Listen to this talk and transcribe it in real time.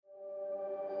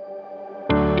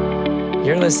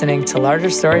You're listening to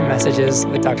Larger Story Messages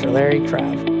with Dr. Larry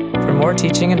Crabb. For more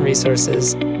teaching and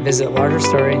resources, visit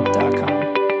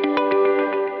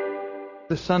largerstory.com.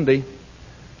 This Sunday,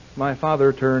 my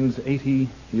father turns 80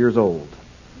 years old.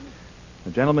 The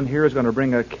gentleman here is going to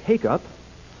bring a cake up,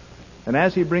 and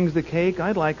as he brings the cake,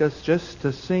 I'd like us just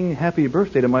to sing happy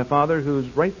birthday to my father, who's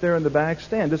right there in the back.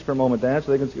 Stand just for a moment, Dad,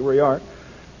 so they can see where you are.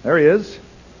 There he is.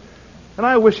 And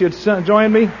I wish you'd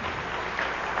join me.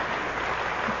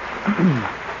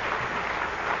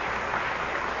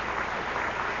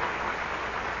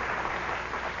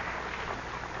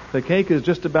 The cake is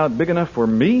just about big enough for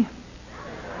me,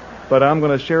 but I'm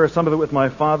going to share some of it with my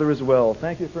father as well.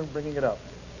 Thank you for bringing it up.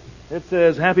 It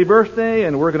says, happy birthday,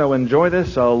 and we're going to enjoy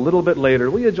this a little bit later.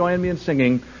 Will you join me in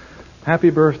singing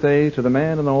happy birthday to the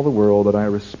man in all the world that I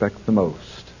respect the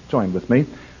most? Join with me.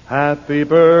 Happy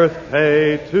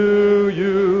birthday to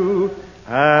you.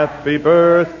 Happy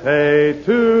birthday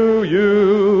to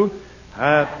you.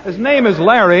 His name is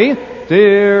Larry.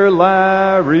 Dear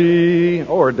Larry,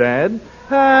 or Dad,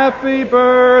 happy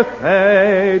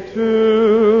birthday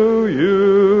to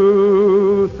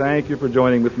you. Thank you for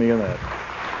joining with me in that.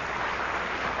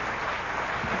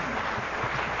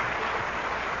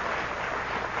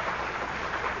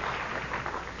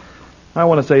 I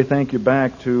want to say thank you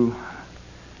back to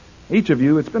each of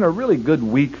you. It's been a really good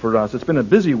week for us. It's been a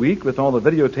busy week with all the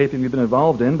videotaping we've been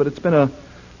involved in, but it's been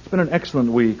an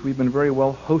excellent week. We've been very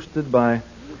well hosted by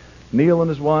Neil and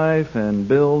his wife and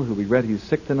Bill, who we read he's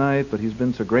sick tonight, but he's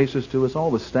been so gracious to us.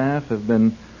 All the staff have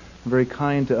been very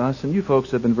kind to us, and you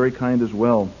folks have been very kind as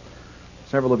well.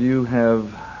 Several of you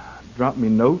have dropped me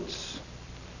notes,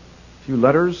 a few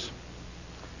letters,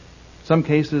 some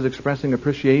cases expressing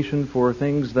appreciation for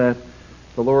things that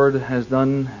the Lord has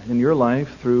done in your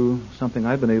life through something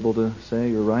I've been able to say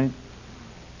you're right.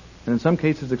 And in some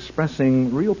cases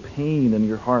expressing real pain in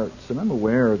your hearts. And I'm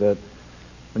aware that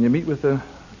when you meet with a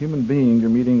human being, you're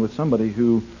meeting with somebody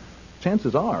who,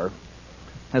 chances are,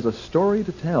 has a story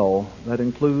to tell that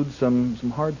includes some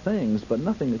hard things, but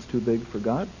nothing that's too big for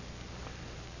God.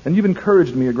 And you've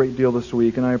encouraged me a great deal this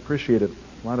week, and I appreciate it.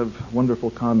 A lot of wonderful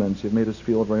comments. You've made us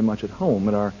feel very much at home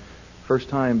at our first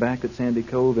time back at Sandy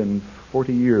Cove in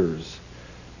 40 years.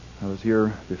 I was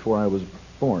here before I was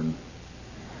born.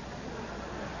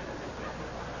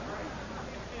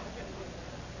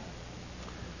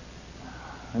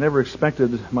 I never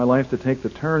expected my life to take the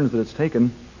turns that it's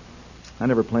taken. I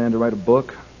never planned to write a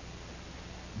book.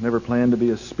 Never planned to be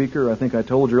a speaker. I think I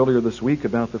told you earlier this week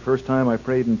about the first time I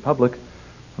prayed in public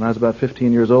when I was about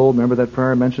 15 years old. Remember that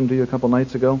prayer I mentioned to you a couple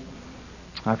nights ago?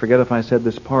 I forget if I said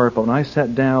this part, but when I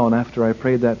sat down after I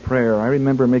prayed that prayer, I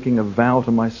remember making a vow to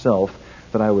myself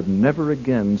that I would never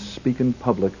again speak in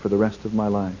public for the rest of my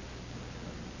life.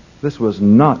 This was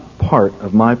not part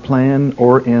of my plan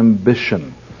or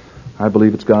ambition. I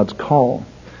believe it's God's call.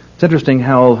 It's interesting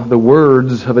how the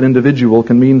words of an individual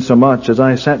can mean so much. As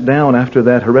I sat down after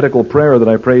that heretical prayer that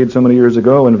I prayed so many years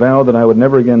ago and vowed that I would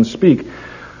never again speak,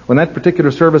 when that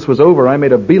particular service was over, I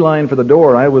made a beeline for the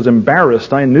door. I was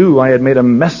embarrassed. I knew I had made a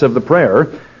mess of the prayer,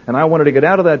 and I wanted to get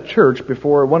out of that church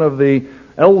before one of the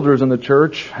elders in the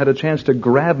church had a chance to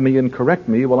grab me and correct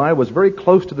me. Well, I was very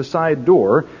close to the side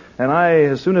door, and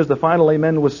as soon as the final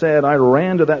amen was said, I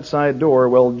ran to that side door.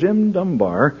 Well, Jim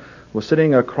Dunbar was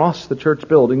sitting across the church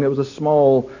building. It was a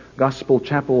small gospel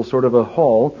chapel, sort of a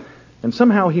hall, and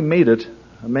somehow he made it,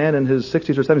 a man in his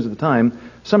 60s or 70s at the time,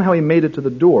 somehow he made it to the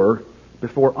door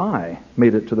before I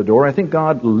made it to the door. I think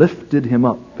God lifted him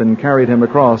up and carried him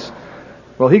across.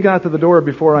 Well, he got to the door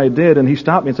before I did, and he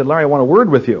stopped me and said, Larry, I want a word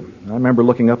with you. I remember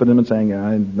looking up at him and saying, yeah,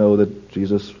 I know that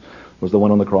Jesus was the one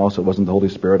on the cross. It wasn't the Holy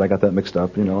Spirit. I got that mixed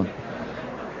up, you know.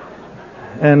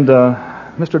 And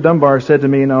Mr. Dunbar said to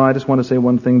me, no, I just want to say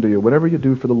one thing to you. Whatever you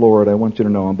do for the Lord, I want you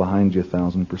to know I'm behind you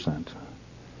 1,000%.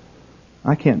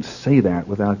 I can't say that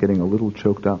without getting a little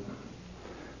choked up.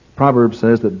 Proverbs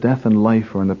says that death and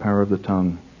life are in the power of the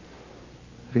tongue.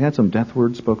 Have you had some death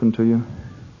words spoken to you?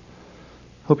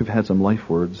 Hope you've had some life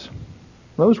words.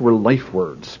 Those were life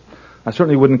words. I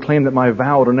certainly wouldn't claim that my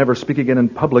vow to never speak again in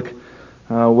public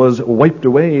was wiped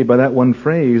away by that one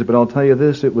phrase, but I'll tell you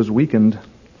this, it was weakened.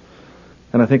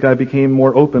 And I think I became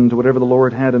more open to whatever the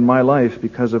Lord had in my life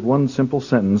because of one simple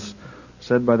sentence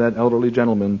said by that elderly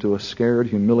gentleman to a scared,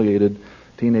 humiliated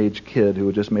teenage kid who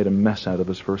had just made a mess out of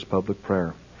his first public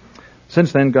prayer.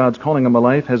 Since then, God's calling in my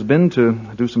life has been to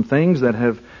do some things that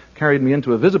have carried me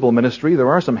into a visible ministry. There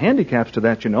are some handicaps to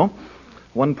that, you know.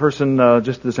 One person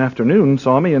just this afternoon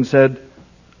saw me and said,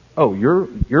 oh, you're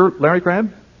Larry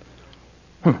Crabb?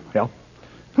 Yeah.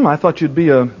 I thought you'd be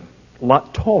a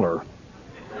lot taller.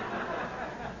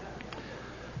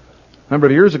 A number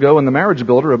of years ago, when The Marriage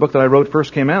Builder, a book that I wrote,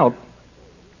 first came out,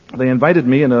 they invited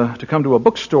me to come to a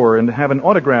bookstore and to have an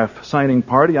autograph signing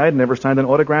party. I had never signed an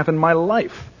autograph in my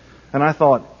life. And I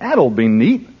thought, that'll be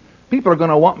neat. People are going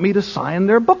to want me to sign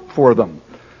their book for them.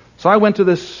 So I went to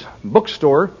this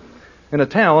bookstore in a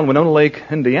town, Winona Lake,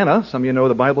 Indiana. Some of you know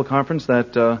the Bible conference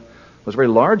that was very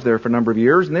large there for a number of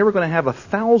years. And they were going to have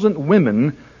 1,000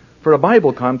 women for a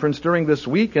Bible conference during this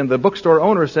week, and the bookstore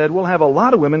owner said, we'll have a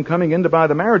lot of women coming in to buy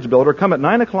The Marriage Builder. Come at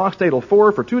 9 o'clock, stay till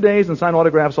 4 for 2 days, and sign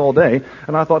autographs all day.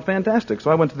 And I thought, fantastic.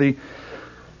 So I went to the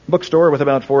bookstore with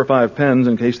about 4 or 5 pens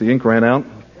in case the ink ran out.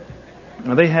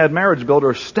 And they had Marriage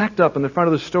Builder stacked up in the front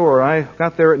of the store. I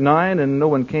got there at 9, and no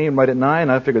one came right at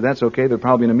 9. I figured that's okay. They're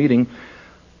probably in a meeting.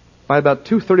 By about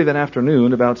 2:30 that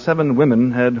afternoon, about 7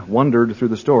 women had wandered through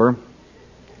the store.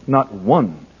 Not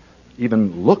one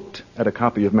even looked at a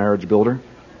copy of Marriage Builder.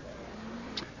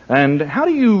 And how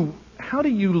do you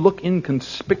look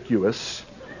inconspicuous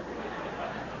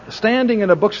standing in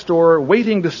a bookstore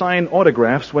waiting to sign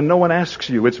autographs when no one asks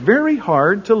you? It's very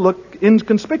hard to look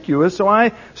inconspicuous, so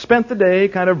I spent the day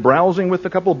kind of browsing with a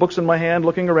couple of books in my hand,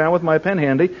 looking around with my pen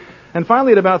handy, and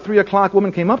finally at about 3 o'clock, a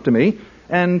woman came up to me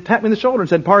and tapped me on the shoulder and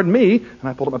said, pardon me, and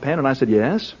I pulled up my pen and I said,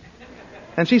 yes.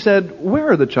 And she said, where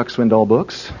are the Chuck Swindoll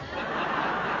books?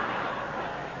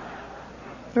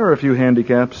 There are a few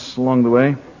handicaps along the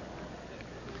way.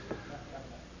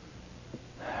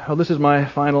 Well, this is my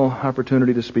final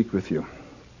opportunity to speak with you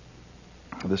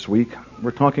this week.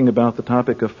 We're talking about the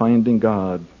topic of finding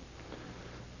God.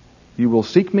 You will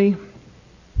seek me,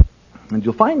 and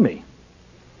you'll find me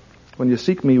when you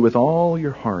seek me with all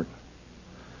your heart.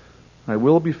 I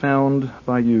will be found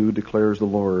by you, declares the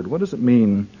Lord. What does it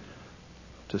mean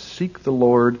to seek the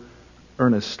Lord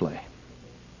earnestly?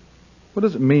 What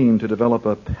does it mean to develop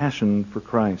a passion for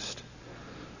Christ?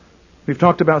 We've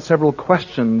talked about several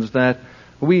questions that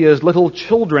we as little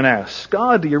children ask.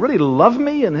 God, do you really love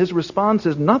me? And His response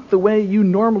is not the way you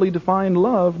normally define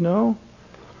love, no.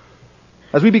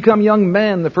 As we become young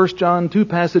men, the 1 John 2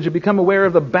 passage, we become aware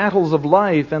of the battles of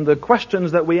life and the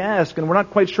questions that we ask, and we're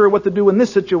not quite sure what to do in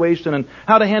this situation and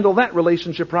how to handle that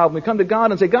relationship problem. We come to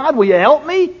God and say, God, will you help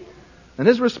me? And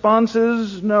His response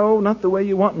is, no, not the way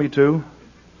you want me to.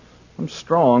 I'm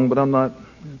strong, but I'm not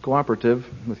cooperative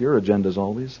with your agendas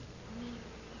always.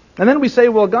 And then we say,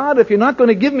 well, God, if you're not going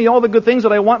to give me all the good things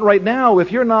that I want right now,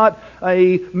 if you're not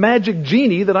a magic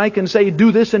genie that I can say,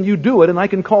 do this and you do it, and I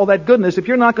can call that goodness, if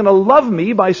you're not going to love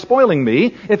me by spoiling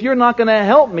me, if you're not going to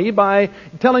help me by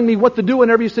telling me what to do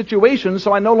in every situation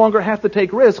so I no longer have to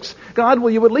take risks, God, will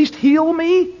you at least heal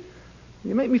me?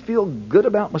 You make me feel good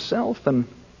about myself and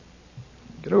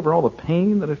get over all the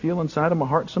pain that I feel inside of my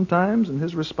heart sometimes. And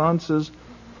His response is,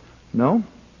 no.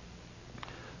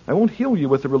 I won't heal you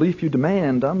with the relief you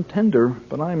demand. I'm tender,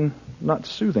 but I'm not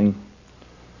soothing.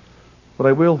 What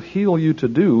I will heal you to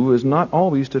do is not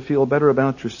always to feel better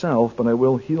about yourself, but I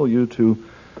will heal you to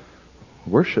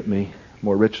worship me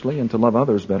more richly and to love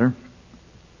others better.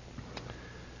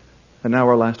 And now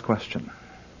our last question.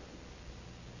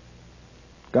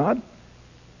 God,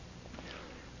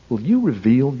 will you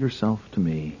reveal yourself to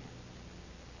me?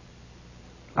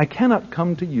 I cannot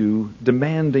come to you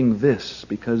demanding this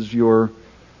because you're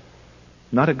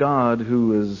not a God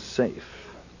who is safe.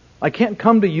 I can't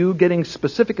come to you getting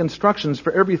specific instructions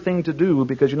for everything to do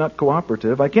because you're not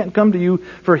cooperative. I can't come to you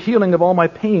for healing of all my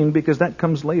pain because that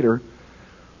comes later.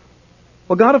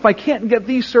 Well, God, if I can't get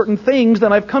these certain things,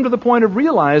 then I've come to the point of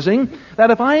realizing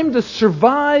that if I am to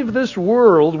survive this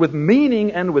world with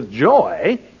meaning and with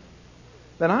joy,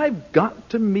 then I've got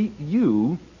to meet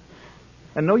you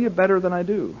and know you better than I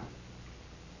do.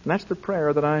 And that's the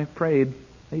prayer that I prayed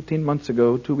 18 months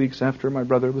ago, 2 weeks after my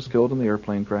brother was killed in the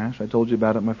airplane crash. I told you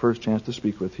about it my first chance to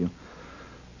speak with you.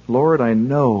 Lord, I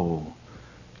know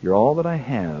you're all that I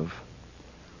have,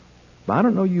 but I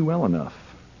don't know you well enough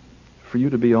for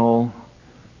you to be all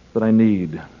that I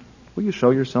need. Will you show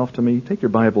yourself to me? Take your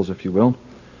Bibles, if you will,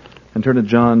 and turn to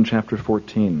John chapter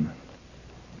 14.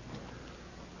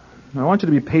 Now, I want you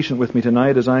to be patient with me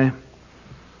tonight as I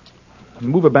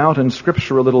move about in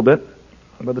Scripture a little bit.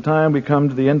 By the time we come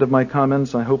to the end of my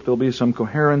comments, I hope there'll be some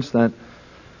coherence that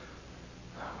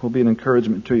will be an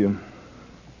encouragement to you.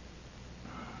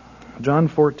 John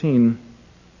 14.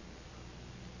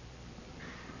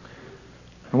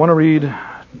 I want to read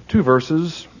 2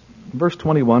 verses. Verse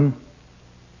 21,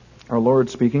 our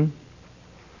Lord speaking.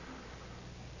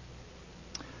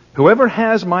 Whoever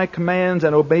has my commands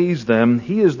and obeys them,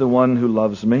 he is the one who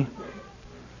loves me.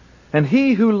 And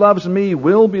he who loves me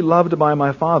will be loved by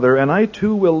my Father, and I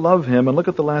too will love him. And look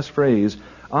at the last phrase.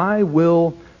 I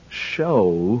will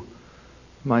show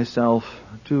myself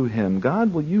to him.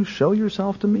 God, will you show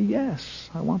yourself to me? Yes,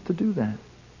 I want to do that.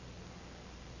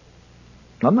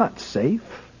 I'm not safe.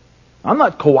 I'm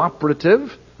not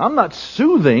cooperative. I'm not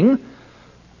soothing,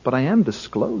 but I am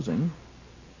disclosing.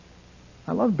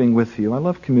 I love being with you. I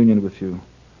love communion with you.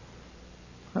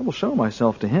 I will show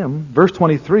myself to him. Verse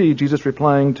 23, Jesus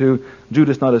replying to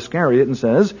Judas, not Iscariot, and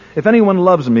says, if anyone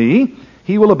loves me,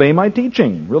 he will obey my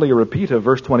teaching. Really a repeat of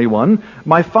verse 21.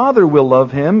 My Father will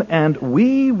love him, and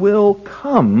we will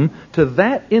come to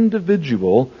that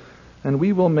individual, and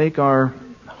we will make our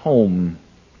home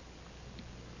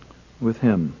with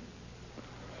him.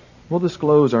 We'll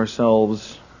disclose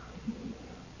ourselves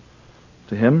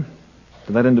to him,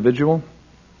 to that individual.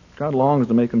 God longs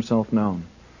to make himself known.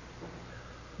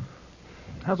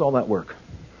 How's all that work?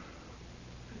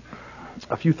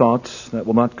 A few thoughts that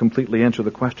will not completely answer the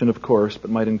question, of course,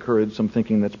 but might encourage some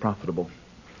thinking that's profitable.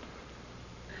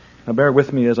 Now bear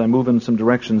with me as I move in some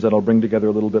directions that I'll bring together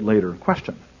a little bit later.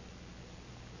 Question.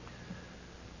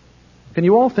 Can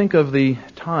you all think of the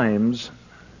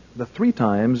three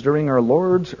times during our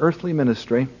Lord's earthly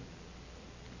ministry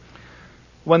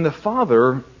when the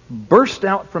Father burst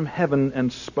out from heaven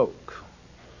and spoke?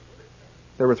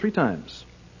 There were 3 times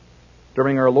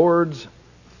during our Lord's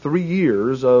 3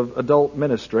 years of adult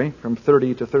ministry, from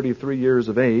 30 to 33 years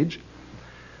of age,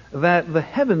 that the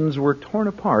heavens were torn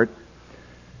apart,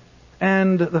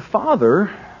 and the Father,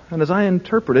 and as I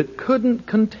interpret it, couldn't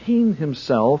contain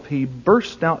himself. He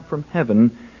burst out from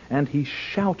heaven and he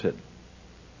shouted.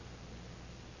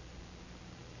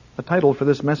 The title for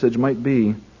this message might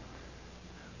be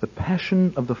The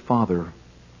Passion of the Father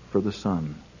for the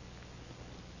Son.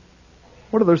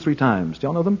 What are those 3 times? Do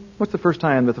y'all know them? What's the first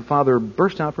time that the Father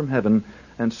burst out from heaven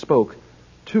and spoke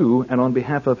to and on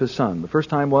behalf of his Son? The first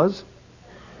time was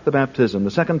the baptism.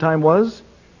 The second time was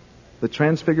the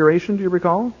transfiguration, do you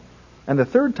recall? And the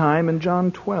third time in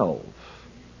John 12.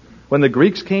 When the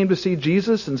Greeks came to see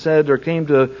Jesus and said, or came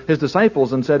to his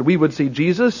disciples and said, we would see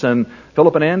Jesus, and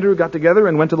Philip and Andrew got together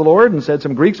and went to the Lord and said,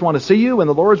 some Greeks want to see you, and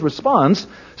the Lord's response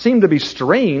seemed to be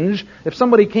strange. If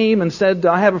somebody came and said,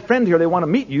 I have a friend here, they want to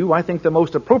meet you, I think the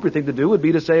most appropriate thing to do would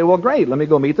be to say, well, great, let me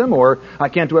go meet them, or I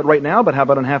can't do it right now, but how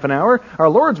about in half an hour? Our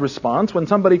Lord's response, when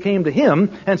somebody came to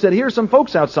him and said, here's some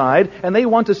folks outside, and they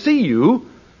want to see you,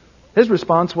 his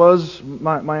response was,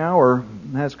 my hour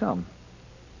has come.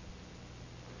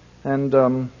 And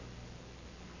unless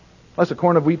a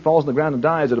corn of wheat falls in the ground and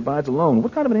dies, it abides alone.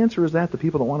 What kind of an answer is that to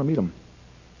people that want to meet him?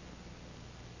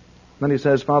 Then he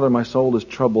says, Father, my soul is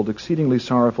troubled, exceedingly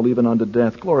sorrowful, even unto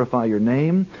death. Glorify your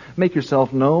name. Make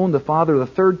yourself known. The Father, the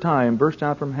third time, burst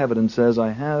out from heaven and says, I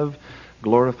have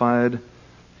glorified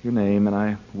your name, and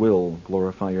I will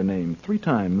glorify your name. 3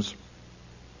 times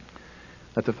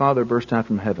that the Father burst out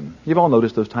from heaven. You've all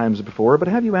noticed those times before, but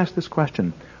have you asked this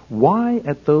question? Why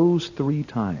at those 3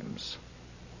 times?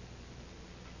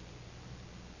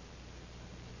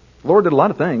 The Lord did a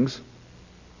lot of things,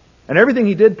 and everything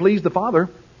he did pleased the Father.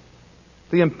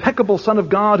 The impeccable Son of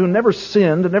God who never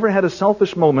sinned and never had a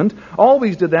selfish moment,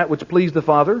 always did that which pleased the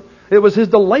Father. It was his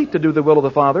delight to do the will of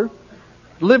the Father.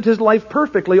 Lived his life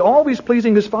perfectly, always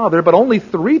pleasing his Father, but only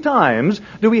 3 times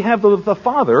do we have the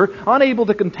Father unable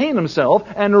to contain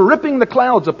himself and ripping the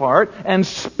clouds apart and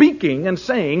speaking and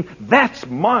saying, that's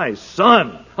my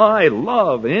Son. I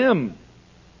love him.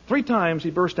 3 times he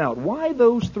burst out. Why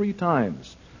those 3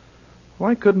 times?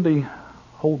 Why couldn't he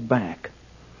hold back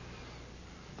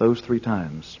those 3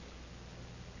 times?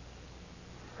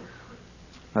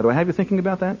 Now, do I have you thinking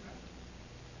about that?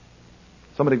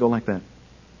 Somebody go like that.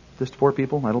 Just 4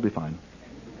 people? That'll be fine.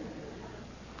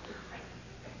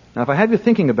 Now, if I have you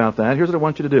thinking about that, here's what I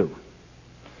want you to do.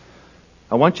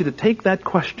 I want you to take that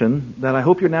question that I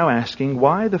hope you're now asking,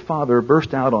 why the Father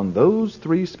burst out on those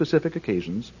 3 specific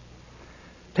occasions.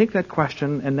 Take that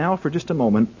question, and now for just a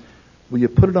moment, will you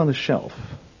put it on the shelf?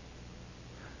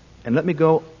 And let me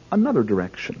go another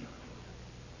direction.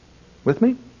 With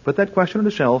me? Put that question on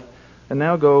the shelf, and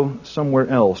now go somewhere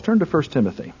else. Turn to 1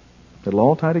 Timothy. It'll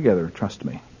all tie together, trust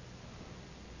me.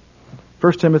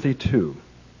 1 Timothy 2.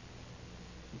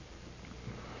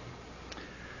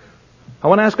 I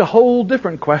want to ask a whole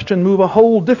different question, move a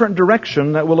whole different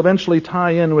direction that will eventually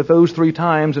tie in with those 3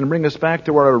 times and bring us back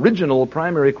to our original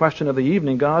primary question of the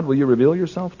evening. God, will you reveal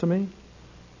yourself to me?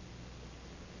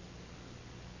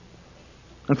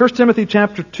 In 1 Timothy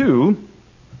chapter 2,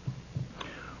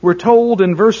 we're told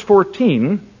in verse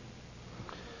 14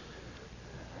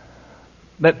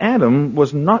 that Adam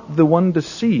was not the one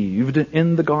deceived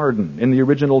in the garden, in the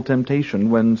original temptation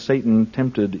when Satan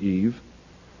tempted Eve.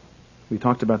 We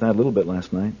talked about that a little bit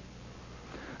last night.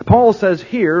 Paul says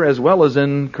here, as well as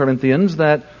in Corinthians,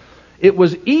 that It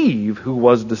was Eve who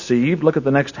was deceived. Look at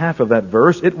the next half of that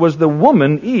verse. It was the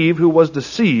woman, Eve, who was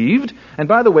deceived. And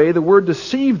by the way, the word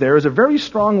deceived there is a very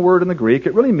strong word in the Greek.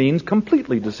 It really means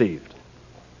completely deceived.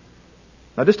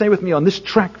 Now just stay with me on this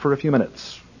track for a few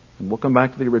minutes, and we'll come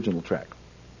back to the original track.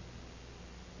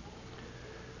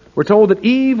 We're told that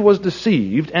Eve was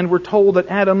deceived, and we're told that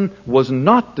Adam was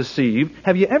not deceived.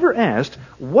 Have you ever asked,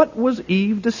 what was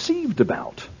Eve deceived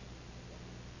about?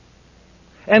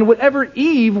 And whatever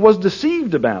Eve was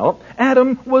deceived about,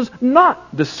 Adam was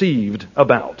not deceived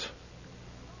about.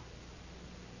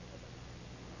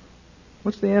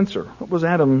 What's the answer? What was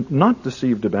Adam not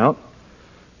deceived about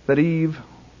that Eve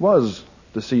was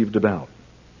deceived about?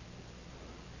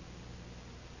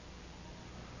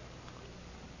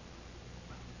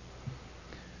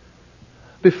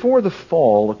 Before the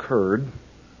fall occurred,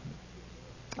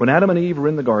 when Adam and Eve were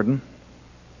in the garden,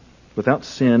 without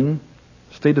sin,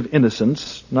 state of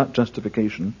innocence, not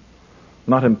justification,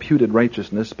 not imputed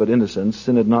righteousness, but innocence.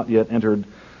 Sin had not yet entered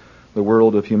the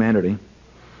world of humanity.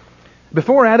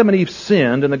 Before Adam and Eve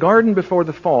sinned in the garden before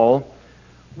the fall,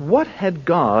 what had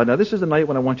God... Now this is the night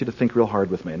when I want you to think real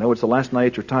hard with me. I know it's the last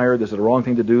night, you're tired, this is the wrong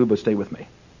thing to do, but stay with me.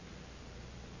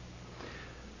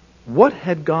 What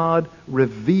had God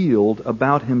revealed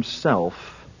about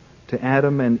himself to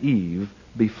Adam and Eve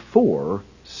before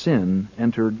sin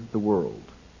entered the world?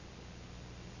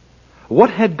 What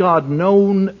had God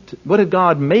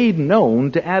made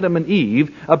known to Adam and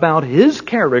Eve about his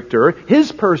character,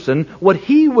 his person, what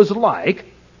he was like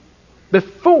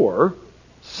before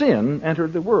sin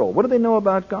entered the world? What did they know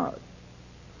about God?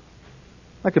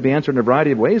 That could be answered in a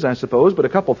variety of ways, I suppose, but a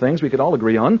couple things we could all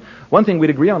agree on. One thing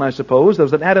we'd agree on, I suppose,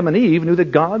 was that Adam and Eve knew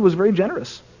that God was very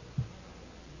generous.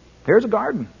 Here's a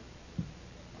garden.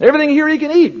 Everything here you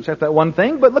can eat, except that one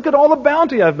thing, but look at all the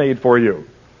bounty I've made for you.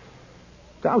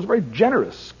 God was a very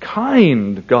generous,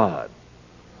 kind God.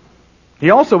 He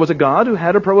also was a God who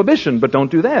had a prohibition, but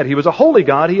don't do that. He was a holy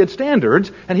God. He had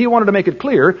standards, and he wanted to make it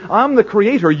clear, I'm the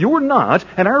creator, you're not,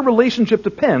 and our relationship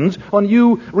depends on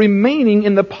you remaining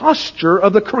in the posture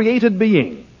of the created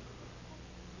being.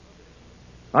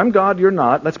 I'm God, you're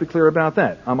not. Let's be clear about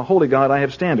that. I'm a holy God, I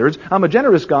have standards. I'm a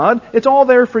generous God. It's all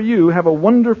there for you. Have a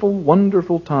wonderful,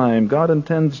 wonderful time. God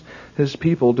intends his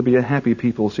people to be a happy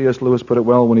people. C.S. Lewis put it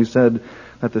well when he said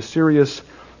that the serious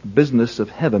business of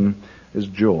heaven is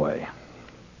joy.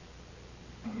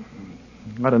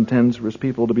 God intends for his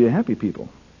people to be a happy people.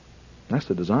 That's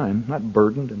the design. Not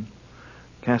burdened and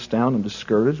cast down and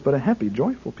discouraged, but a happy,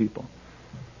 joyful people.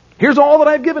 Here's all that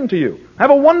I've given to you.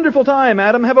 Have a wonderful time,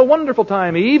 Adam. Have a wonderful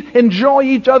time, Eve. Enjoy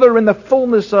each other in the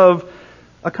fullness of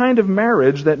a kind of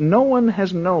marriage that no one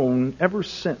has known ever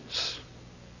since.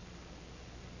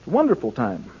 It's a wonderful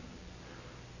time. Can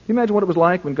you imagine what it was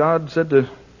like when God said to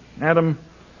Adam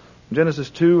in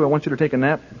Genesis 2, I want you to take a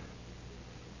nap?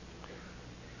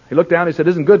 He looked down and he said,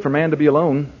 it isn't good for man to be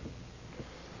alone.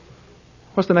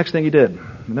 What's the next thing he did?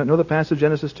 You know the passage,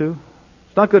 Genesis 2?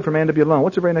 It's not good for man to be alone.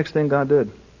 What's the very next thing God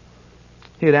did?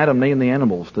 He had Adam name the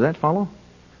animals. Does that follow?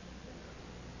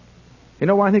 You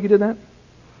know why I think he did that?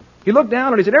 He looked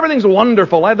down and he said, everything's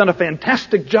wonderful. I've done a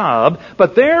fantastic job,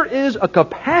 but there is a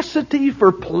capacity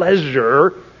for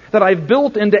pleasure that I've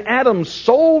built into Adam's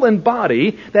soul and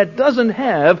body that doesn't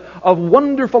have a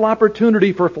wonderful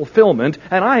opportunity for fulfillment,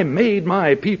 and I made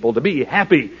my people to be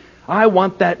happy. I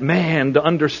want that man to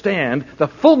understand the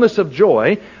fullness of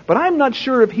joy, but I'm not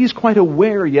sure if he's quite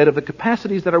aware yet of the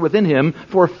capacities that are within him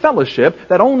for fellowship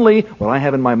that only, well, I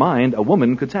have in my mind, a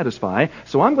woman could satisfy.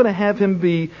 So I'm going to have him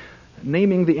be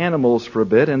naming the animals for a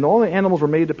bit, and all the animals were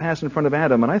made to pass in front of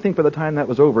Adam, and I think by the time that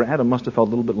was over, Adam must have felt a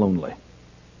little bit lonely.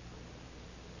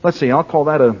 Let's see, I'll call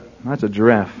that that's a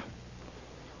giraffe.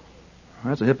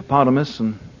 That's a hippopotamus,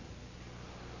 and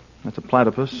that's a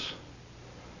platypus.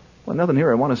 Well, nothing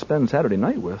here I want to spend Saturday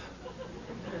night with.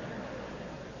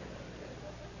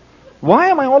 Why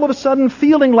am I all of a sudden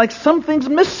feeling like something's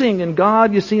missing? And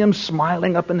God, you see him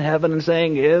smiling up in heaven and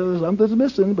saying, yeah, something's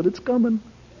missing, but it's coming.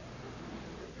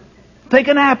 Take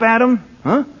a nap, Adam.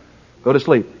 Huh? Go to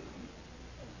sleep.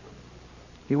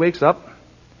 He wakes up.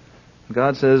 And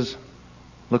God says,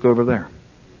 look over there.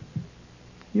 Can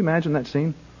you imagine that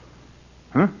scene?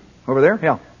 Huh? Over there?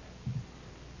 Yeah.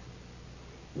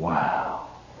 Wow.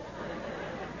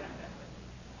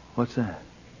 What's that?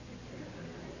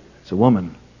 It's a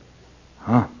woman.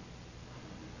 Huh?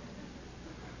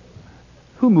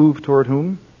 Who moved toward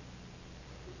whom?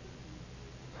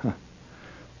 Huh.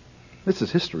 This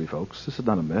is history, folks. This is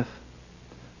not a myth.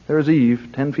 There's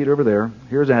Eve, 10 feet over there.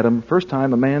 Here's Adam. First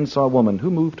time a man saw a woman.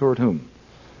 Who moved toward whom?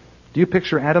 Do you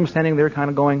picture Adam standing there kind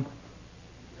of going,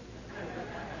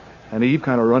 and Eve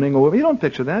kind of running away. You don't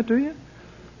picture that, do you?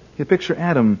 You picture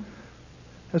Adam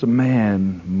as a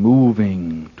man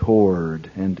moving toward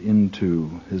and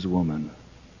into his woman.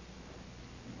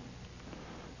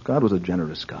 God was a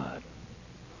generous God.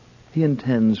 He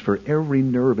intends for every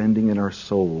nerve ending in our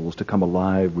souls to come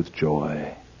alive with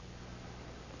joy.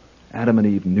 Adam and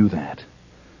Eve knew that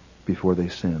before they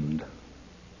sinned.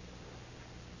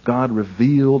 God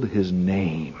revealed his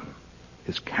name,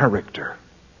 his character,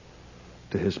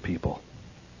 to his people.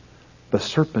 The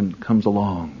serpent comes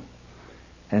along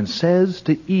and says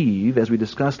to Eve, as we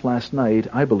discussed last night,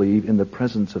 I believe, in the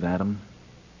presence of Adam,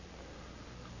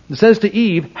 it says to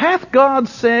Eve, hath God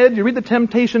said, you read the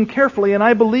temptation carefully, and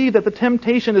I believe that the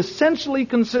temptation essentially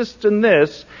consists in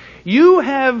this, you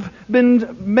have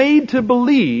been made to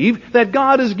believe that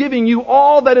God is giving you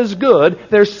all that is good.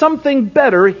 There's something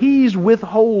better He's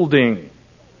withholding.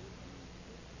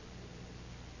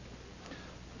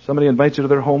 Somebody invites you to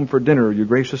their home for dinner. You're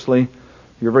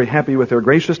very happy with their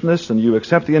graciousness, and you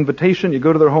accept the invitation. You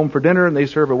go to their home for dinner, and they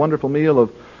serve a wonderful meal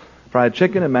of fried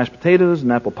chicken and mashed potatoes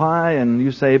and apple pie, and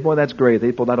you say, boy, that's great.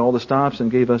 They pulled out all the stops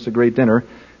and gave us a great dinner.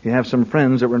 You have some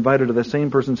friends that were invited to the same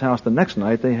person's house the next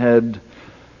night. They had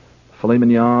filet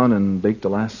mignon and baked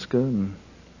Alaska, and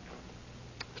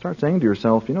start saying to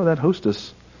yourself, you know, that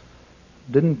hostess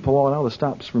didn't pull out all the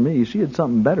stops for me. She had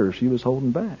something better she was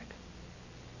holding back.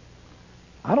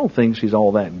 I don't think she's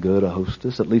all that good a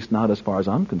hostess, at least not as far as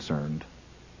I'm concerned.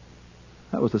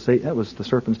 That was the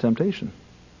serpent's temptation.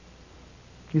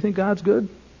 Do you think God's good?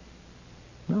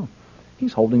 No.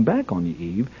 He's holding back on you,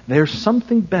 Eve. There's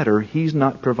something better He's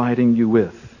not providing you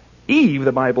with. Eve,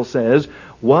 the Bible says,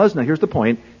 now here's the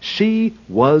point, she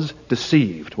was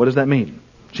deceived. What does that mean?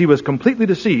 She was completely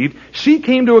deceived. She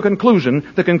came to a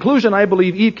conclusion. The conclusion I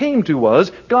believe Eve came to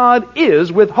was, God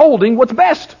is withholding what's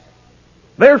best.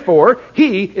 Therefore,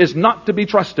 He is not to be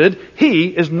trusted. He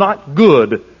is not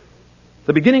good.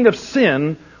 The beginning of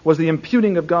sin was the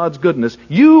imputing of God's goodness.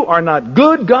 You are not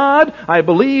good, God. I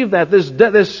believe that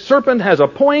this serpent has a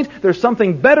point. There's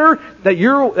something better that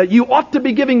you ought to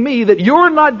be giving me that you're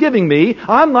not giving me.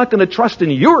 I'm not going to trust in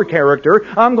your character.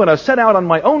 I'm going to set out on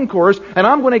my own course, and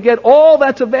I'm going to get all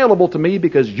that's available to me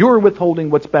because you're withholding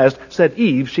what's best, said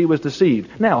Eve. She was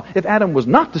deceived. Now, if Adam was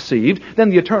not deceived, then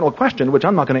the eternal question, which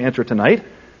I'm not going to answer tonight,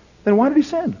 then why did he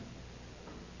sin?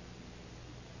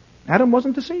 Adam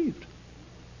wasn't deceived.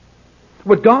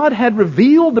 What God had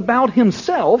revealed about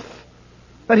Himself,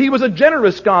 that He was a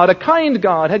generous God, a kind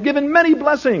God, had given many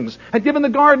blessings, had given the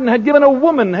garden, had given a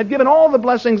woman, had given all the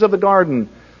blessings of the garden.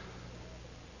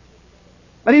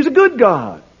 And He was a good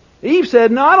God. Eve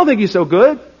said, no, I don't think He's so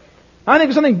good. I think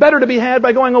there's something better to be had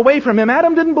by going away from Him.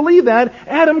 Adam didn't believe that.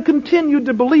 Adam continued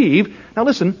to believe. Now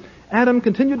listen, Adam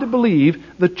continued to believe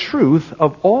the truth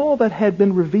of all that had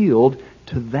been revealed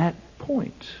to that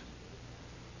point.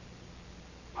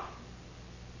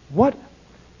 What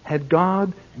had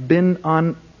God been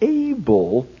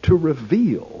unable to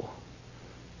reveal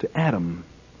to Adam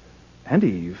and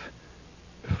Eve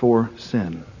before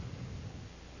sin?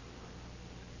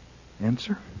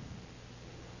 Answer?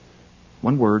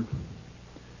 One word: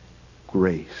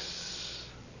 grace.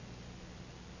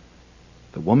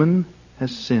 The woman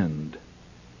has sinned.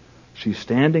 She's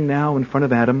standing now in front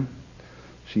of Adam.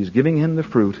 She's giving him the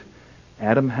fruit.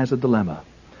 Adam has a dilemma.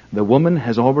 The woman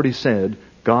has already said,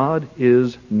 God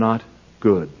is not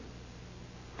good.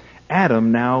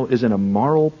 Adam now is in a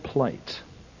moral plight.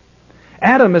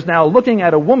 Adam is now looking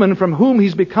at a woman from whom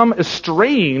he's become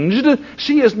estranged.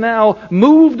 She is now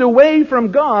moved away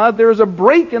from God. There's a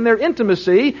break in their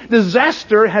intimacy.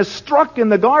 Disaster has struck in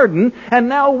the garden. And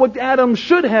now what Adam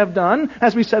should have done,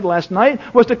 as we said last night,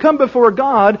 was to come before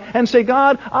God and say,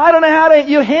 God, I don't know how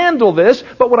you handle this,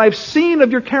 but what I've seen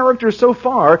of your character so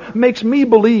far makes me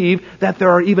believe that there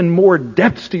are even more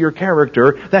depths to your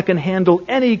character that can handle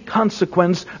any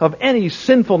consequence of any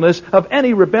sinfulness, of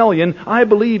any rebellion. I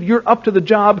believe you're up to the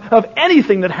job of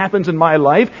anything that happens in my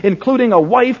life, including a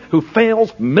wife who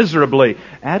fails miserably.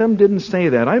 Adam didn't say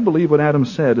that. I believe what Adam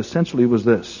said essentially was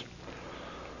this.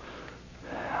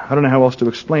 I don't know how else to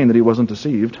explain that he wasn't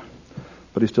deceived,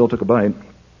 but he still took a bite.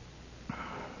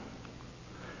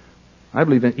 I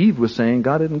believe that Eve was saying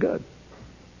God isn't good.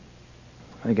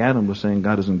 I think Adam was saying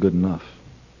God isn't good enough.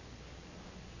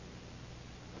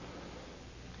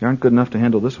 You aren't good enough to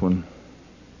handle this one.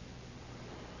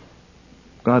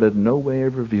 God had no way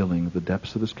of revealing the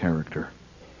depths of His character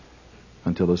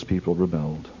until His people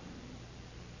rebelled.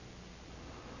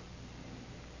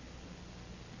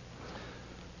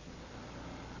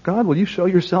 God, will you show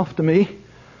yourself to me?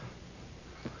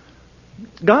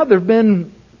 God, there have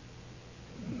been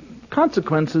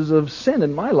consequences of sin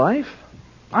in my life.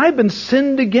 I've been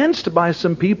sinned against by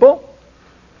some people.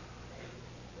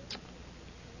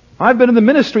 I've been in the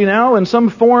ministry now in some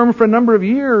form for a number of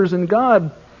years, and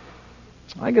God,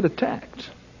 I get attacked.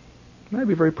 May I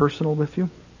be very personal with you?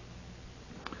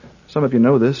 Some of you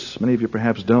know this. Many of you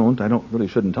perhaps don't. I really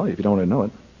shouldn't tell you if you don't already know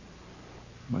it.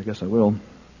 I guess I will.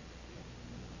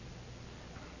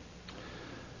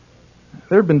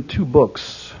 There have been 2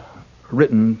 books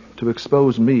written to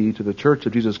expose me to the Church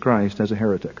of Jesus Christ as a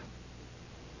heretic.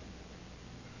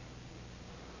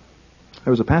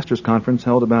 There was a pastor's conference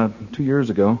held about 2 years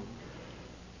ago,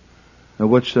 in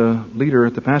which a leader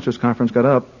at the pastor's conference got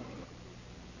up.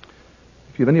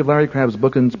 If you have any of Larry Crabb's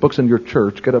books in your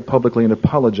church, get up publicly and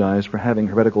apologize for having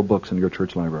heretical books in your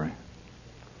church library.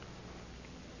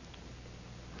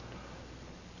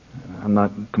 I'm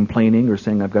not complaining or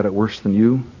saying I've got it worse than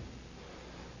you,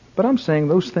 but I'm saying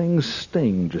those things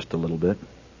sting just a little bit.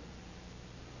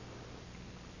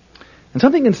 And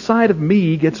something inside of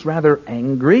me gets rather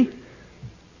angry.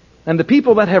 And the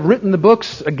people that have written the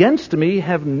books against me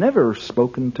have never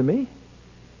spoken to me.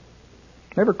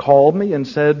 Never called me and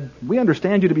said, we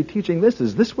understand you to be teaching this.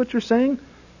 Is this what you're saying?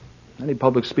 Any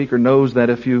public speaker knows that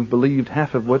if you believed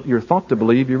half of what you're thought to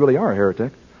believe, you really are a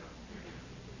heretic.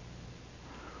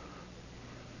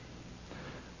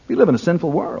 We live in a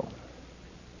sinful world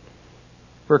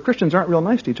where Christians aren't real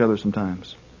nice to each other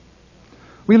sometimes.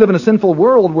 We live in a sinful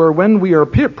world where when we are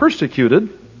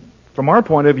persecuted, from our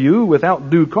point of view, without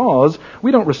due cause,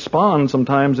 we don't respond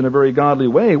sometimes in a very godly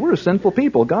way. We're a sinful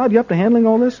people. God, you up to handling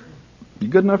all this? You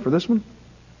good enough for this one?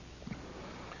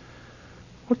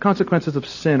 What consequences of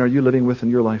sin are you living with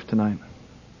in your life tonight?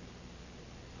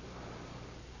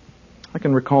 I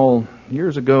can recall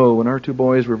years ago when our 2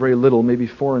 boys were very little, maybe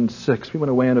 4 and 6. We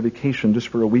went away on a vacation just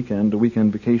for a weekend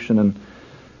vacation, and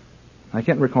I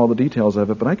can't recall the details of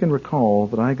it, but I can recall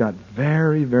that I got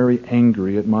very, very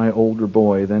angry at my older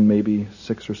boy, then maybe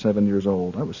 6 or 7 years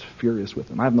old. I was furious with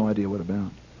him. I have no idea what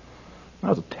about. I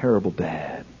was a terrible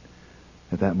dad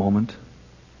at that moment.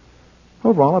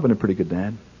 Overall, I've been a pretty good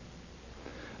dad.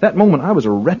 That moment, I was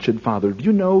a wretched father. Do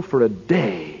you know, for a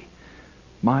day,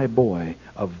 my boy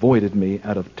avoided me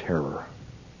out of terror.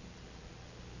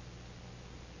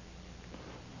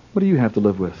 What do you have to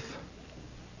live with?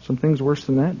 Some things worse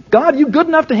than that? God, you good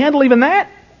enough to handle even that?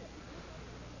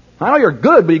 I know you're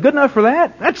good, but you good enough for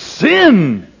that? That's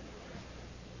sin!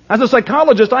 As a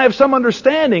psychologist, I have some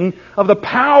understanding of the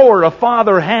power a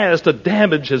father has to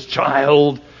damage his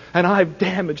child, and I've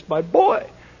damaged my boy.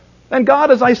 And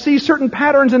God, as I see certain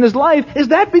patterns in his life, is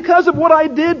that because of what I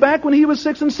did back when he was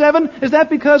 6 and 7? Is that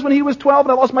because when he was 12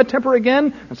 and I lost my temper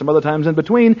again? And some other times in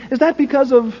between? Is that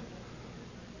because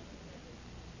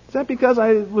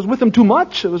I was with him too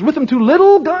much? I was with him too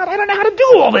little? God, I don't know how to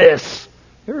do all this.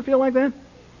 You ever feel like that?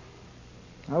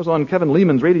 I was on Kevin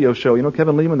Lehman's radio show. You know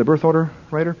Kevin Lehman, the birth order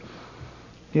writer?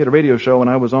 He had a radio show, and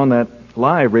I was on that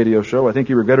live radio show. I think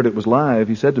he regretted it was live.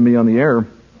 He said to me on the air,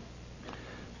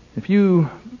 if you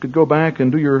could go back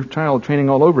and do your child training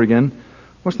all over again,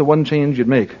 what's the one change you'd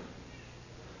make?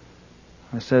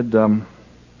 I said,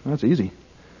 that's easy.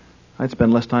 I'd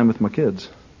spend less time with my kids.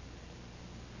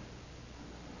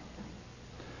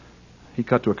 He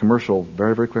cut to a commercial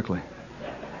very, very quickly.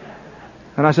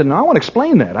 And I said, no, I want to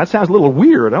explain that. That sounds a little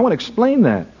weird. I want to explain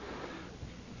that.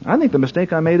 I think the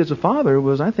mistake I made as a father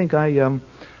was I think I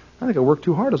worked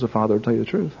too hard as a father, to tell you the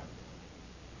truth.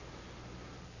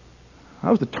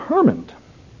 I was determined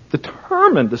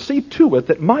to see to it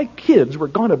that my kids were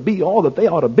going to be all that they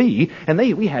ought to be. And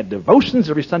we had devotions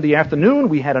every Sunday afternoon.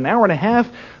 We had an hour and a half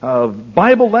of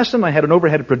Bible lesson. I had an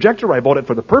overhead projector. I bought it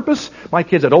for the purpose. My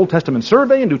kids had Old Testament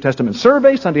survey and New Testament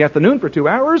survey Sunday afternoon for 2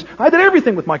 hours. I did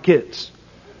everything with my kids.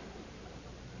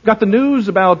 Got the news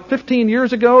about 15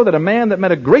 years ago that a man that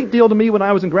meant a great deal to me when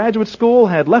I was in graduate school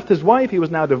had left his wife. He was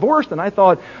now divorced. And I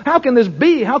thought, how can this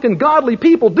be? How can godly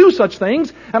people do such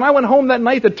things? And I went home that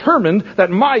night determined that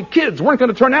my kids weren't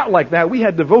going to turn out like that. We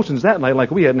had devotions that night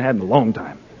like we hadn't had in a long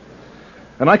time.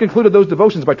 And I concluded those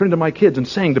devotions by turning to my kids and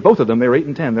saying to both of them, they were 8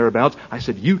 and 10, thereabouts, I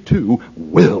said, you too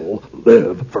will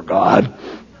live for God.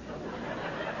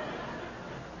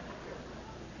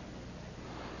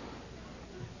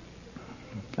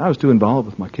 I was too involved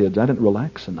with my kids. I didn't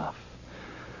relax enough.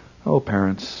 Oh,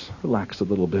 parents, relax a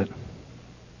little bit.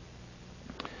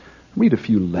 Read a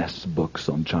few less books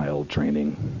on child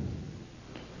training.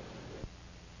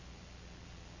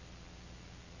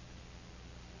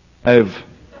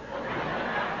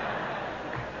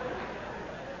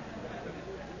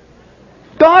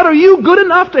 God, are you good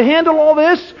enough to handle all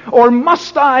this? Or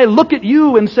must I look at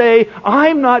you and say,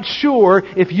 I'm not sure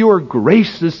if your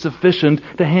grace is sufficient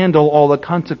to handle all the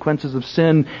consequences of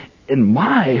sin in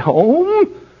my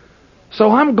home.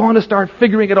 So I'm going to start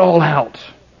figuring it all out.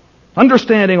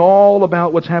 Understanding all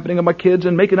about what's happening with my kids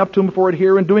and making up to them for it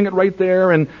here and doing it right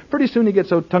there. And pretty soon you get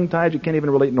so tongue-tied you can't even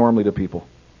relate normally to people.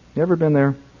 You ever been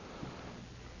there?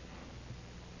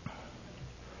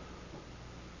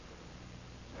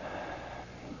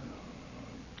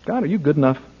 God, are you good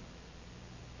enough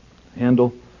to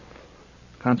handle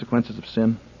consequences of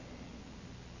sin?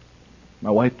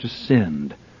 My wife just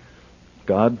sinned.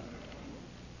 God,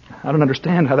 I don't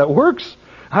understand how that works.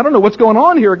 I don't know what's going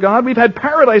on here, God. We've had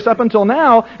paradise up until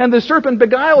now, and the serpent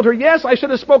beguiled her. Yes, I should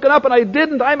have spoken up, and I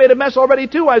didn't. I made a mess already,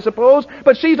 too, I suppose.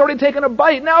 But she's already taken a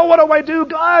bite. Now what do I do?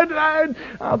 God,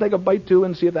 I'll take a bite, too,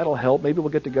 and see if that'll help. Maybe we'll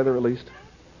get together at least.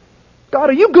 God,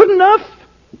 are you good enough?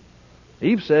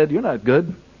 Eve said, you're not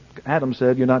good. Adam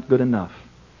said, you're not good enough.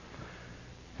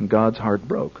 And God's heart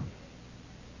broke.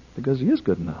 Because he is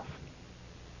good enough.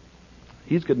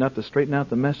 He's good enough to straighten out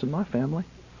the mess in my family.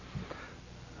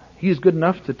 He's good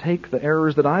enough to take the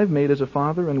errors that I've made as a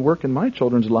father and work in my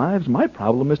children's lives. My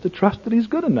problem is to trust that he's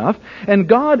good enough. And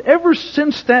God, ever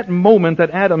since that moment that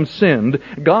Adam sinned,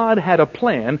 God had a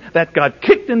plan that got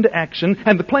kicked into action.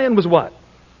 And the plan was what?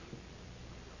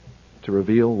 To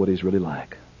reveal what he's really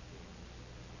like.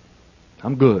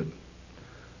 I'm good.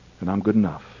 And I'm good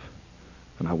enough.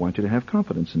 And I want you to have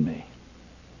confidence in me.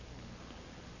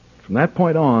 From that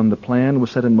point on, the plan was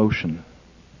set in motion.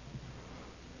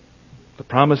 The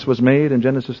promise was made in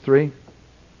Genesis 3.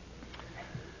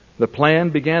 The plan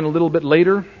began a little bit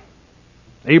later.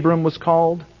 Abram was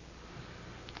called.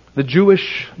 The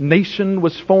Jewish nation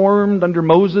was formed under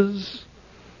Moses.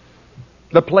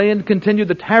 The plan continued.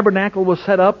 The tabernacle was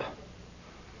set up.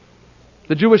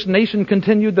 The Jewish nation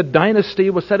continued. The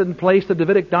dynasty was set in place, the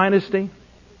Davidic dynasty.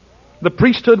 The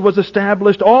priesthood was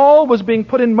established. All was being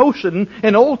put in motion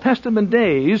in Old Testament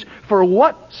days for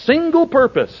what single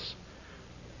purpose?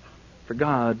 For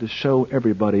God to show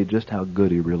everybody just how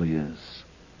good he really is.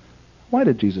 Why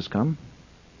did Jesus come?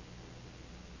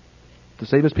 To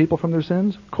save his people from their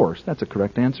sins? Of course, that's a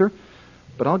correct answer.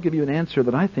 But I'll give you an answer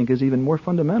that I think is even more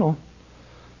fundamental.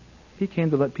 He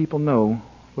came to let people know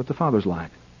what the Father's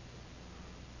like.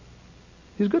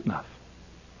 He's good enough.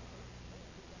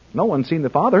 No one's seen the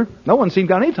Father. No one's seen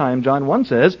God any time, John 1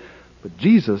 says. But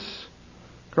Jesus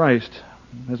Christ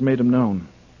has made him known.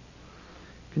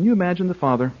 Can you imagine the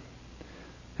Father,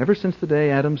 ever since the day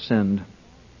Adam sinned,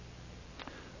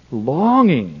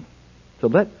 longing to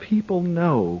let people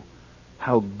know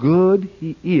how good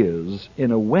he is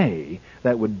in a way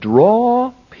that would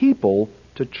draw people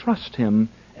to trust him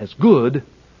as good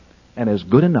and as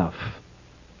good enough,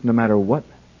 no matter what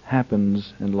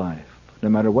happens in life, no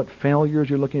matter what failures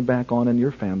you're looking back on in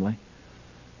your family,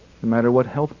 no matter what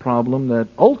health problem that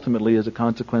ultimately is a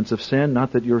consequence of sin.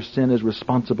 Not that your sin is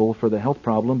responsible for the health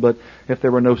problem, but if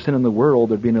there were no sin in the world,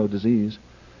 there'd be no disease.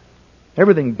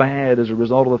 Everything bad is a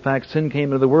result of the fact sin came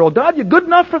into the world. God, you good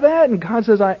enough for that? And God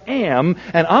says, I am,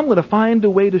 and I'm going to find a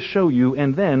way to show you.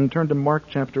 And then turn to Mark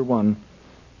chapter 1.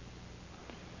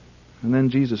 And then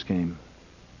Jesus came.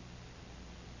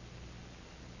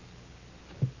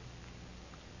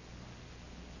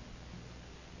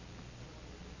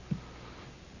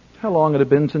 How long had it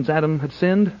been since Adam had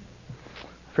sinned?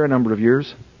 A fair number of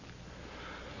years.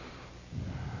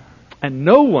 And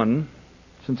no one,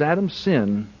 since Adam's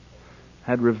sin,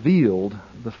 had revealed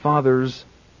the Father's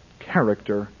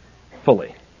character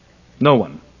fully. No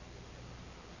one.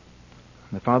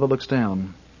 And the Father looks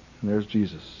down, and there's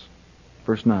Jesus.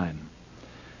 Verse 9.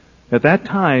 At that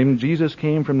time, Jesus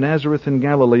came from Nazareth in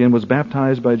Galilee and was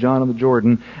baptized by John in the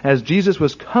Jordan. As Jesus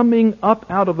was coming up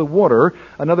out of the water,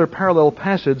 another parallel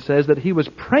passage says that he was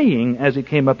praying as he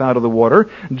came up out of the water.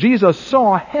 Jesus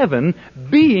saw heaven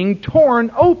being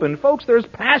torn open. Folks, there's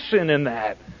passion in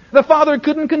that. The Father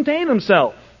couldn't contain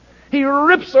himself. He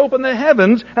rips open the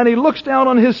heavens and he looks down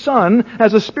on his Son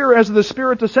as the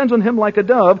Spirit descends on him like a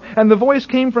dove. And the voice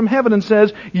came from heaven and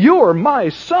says, "You're my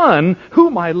Son,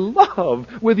 whom I love.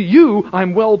 With you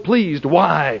I'm well pleased."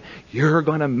 Why? You're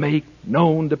going to make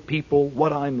known to people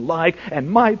what I'm like.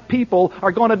 And my people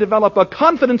are going to develop a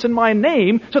confidence in my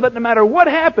name so that no matter what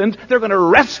happens, they're going to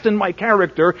rest in my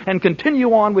character and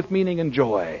continue on with meaning and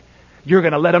joy. You're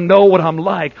going to let them know what I'm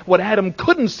like, what Adam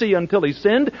couldn't see until he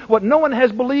sinned, what no one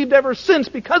has believed ever since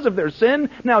because of their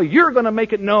sin. Now you're going to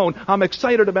make it known. I'm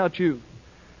excited about you.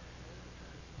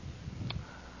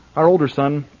 Our older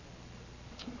son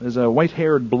is a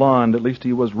white-haired blonde. At least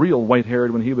he was real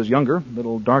white-haired when he was younger, a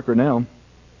little darker now.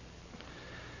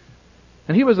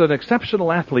 And he was an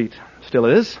exceptional athlete, still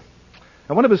is.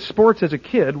 And one of his sports as a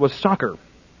kid was soccer.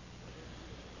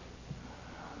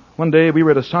 One day we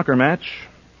were at a soccer match.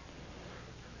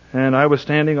 And I was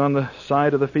standing on the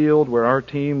side of the field where our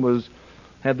team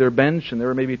had their bench, and there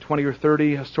were maybe 20 or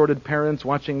 30 assorted parents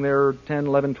watching their 10,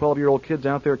 11, 12-year-old kids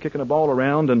out there kicking a ball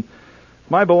around. And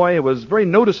my boy was very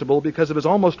noticeable because of his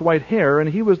almost white hair, and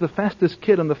he was the fastest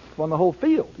kid on the whole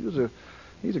field.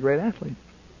 He's a great athlete.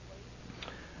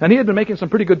 And he had been making some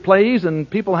pretty good plays, and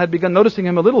people had begun noticing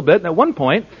him a little bit. And at one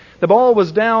point, the ball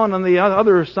was down on the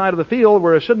other side of the field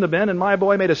where it shouldn't have been, and my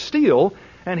boy made a steal,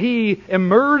 and he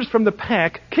emerged from the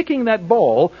pack, kicking that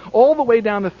ball all the way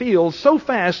down the field so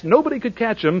fast nobody could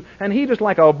catch him, and he just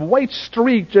like a white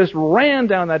streak just ran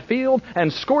down that field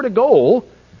and scored a goal.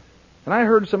 And I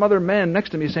heard some other men next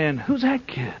to me saying, "Who's that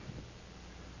kid?"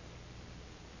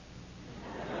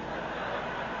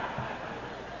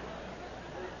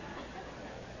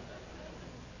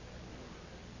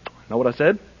 Know what I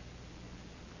said?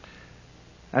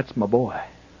 That's my boy.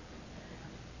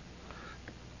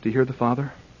 Do you hear the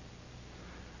Father?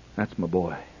 That's my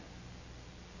boy.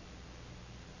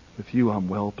 With you I'm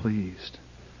well pleased.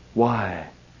 Why?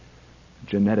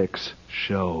 Genetics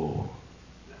show.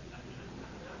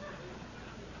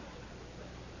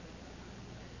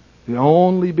 The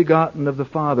only begotten of the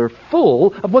Father,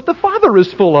 full of what the Father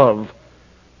is full of.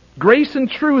 Grace and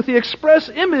truth, the express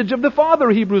image of the Father,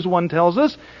 Hebrews 1 tells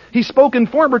us. He spoke in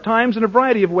former times in a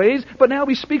variety of ways, but now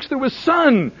He speaks through His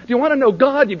Son. If you want to know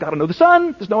God, you've got to know the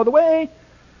Son. There's no other way.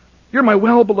 You're my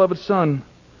well-beloved Son.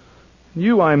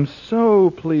 You, I'm so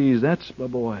pleased. That's my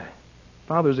boy.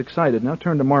 Father's excited. Now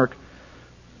turn to Mark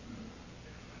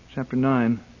chapter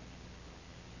 9.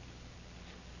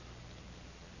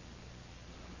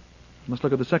 Let's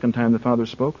look at the second time the Father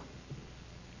spoke.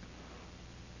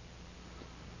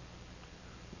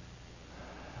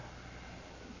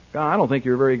 God, I don't think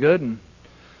you're very good, and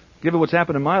given what's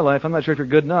happened in my life, I'm not sure if you're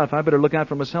good enough. I better look out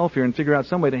for myself here and figure out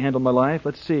some way to handle my life.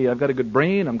 Let's see, I've got a good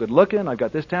brain, I'm good looking, I've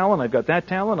got this talent, I've got that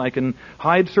talent, I can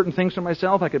hide certain things from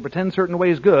myself, I can pretend certain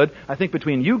ways good. I think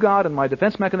between you, God, and my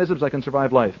defense mechanisms, I can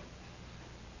survive life.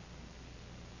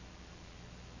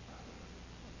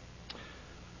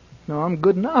 No, I'm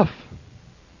good enough.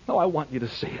 No, I want you to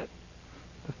see it.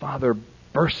 The Father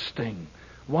bursting,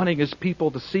 wanting His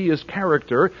people to see His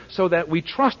character so that we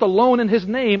trust alone in His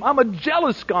name. I'm a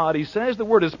jealous God, He says. The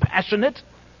word is passionate.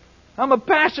 I'm a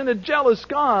passionate, jealous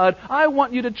God. I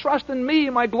want you to trust in me.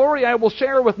 My glory I will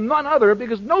share with none other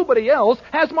because nobody else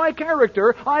has my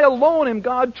character. I alone am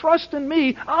God. Trust in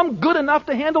me. I'm good enough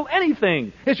to handle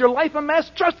anything. Is your life a mess?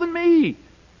 Trust in me.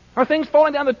 Are things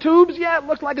falling down the tubes? Yeah, it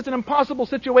looks like it's an impossible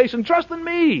situation. Trust in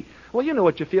me. Well, you know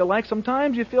what you feel like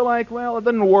sometimes. You feel like, well, it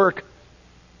didn't work.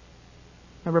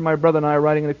 Remember my brother and I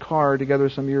riding in a car together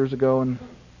some years ago, and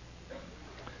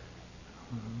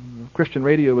Christian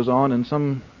radio was on, and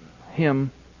some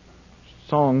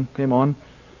song came on.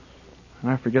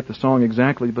 And I forget the song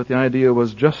exactly, but the idea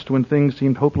was, just when things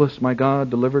seemed hopeless, my God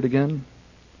delivered again.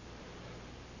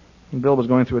 And Bill was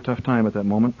going through a tough time at that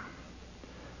moment.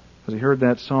 As he heard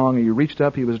that song, he reached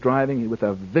up, he was driving, with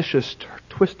a vicious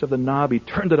twist of the knob, he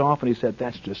turned it off and he said,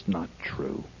 "That's just not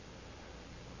true."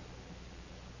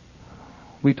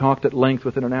 We talked at length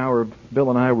within an hour.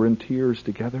 Bill and I were in tears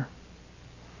together,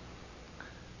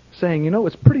 saying,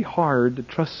 it's pretty hard to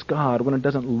trust God when it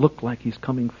doesn't look like He's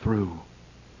coming through.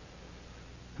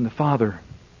 And the Father,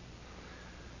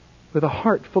 with a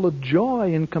heart full of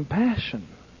joy and compassion,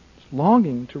 is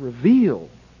longing to reveal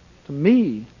to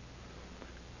me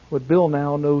what Bill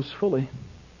now knows fully.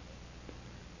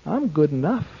 I'm good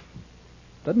enough.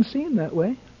 Doesn't seem that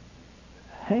way.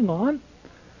 Hang on.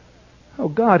 Oh,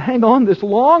 God, hang on this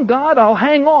long? God, I'll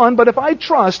hang on, but if I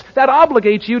trust, that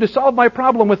obligates you to solve my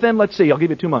problem within, let's see, I'll give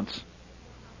you 2 months.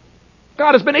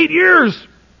 God, it's been 8 years.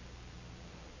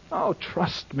 Oh,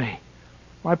 trust me.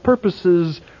 My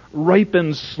purposes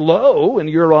ripen slow in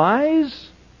your eyes.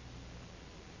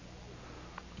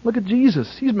 Look at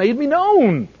Jesus. He's made me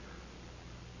known.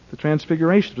 The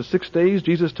Transfiguration. For 6 days,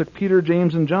 Jesus took Peter,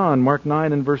 James, and John, Mark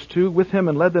 9 and verse 2, with Him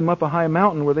and led them up a high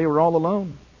mountain where they were all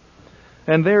alone.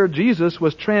 And there Jesus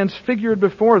was transfigured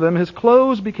before them. His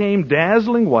clothes became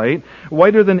dazzling white,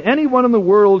 whiter than anyone in the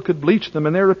world could bleach them.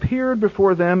 And there appeared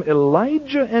before them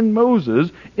Elijah and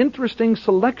Moses. Interesting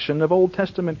selection of Old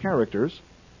Testament characters.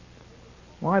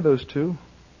 Why those two?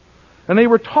 And they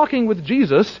were talking with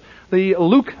Jesus. The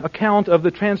Luke account of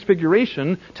the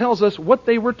Transfiguration tells us what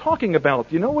they were talking about.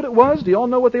 Do you know what it was? Do you all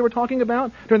know what they were talking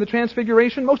about during the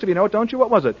Transfiguration? Most of you know it, don't you? What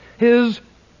was it? His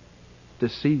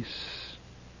decease.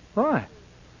 Why?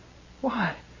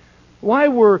 Why? Why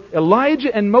were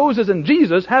Elijah and Moses and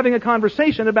Jesus having a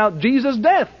conversation about Jesus'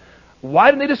 death?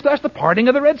 Why didn't they discuss the parting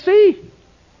of the Red Sea?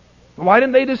 Why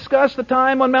didn't they discuss the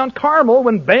time on Mount Carmel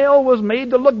when Baal was made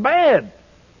to look bad?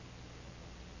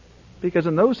 Because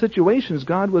in those situations,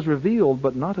 God was revealed,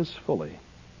 but not as fully.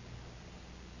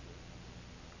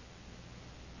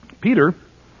 Peter,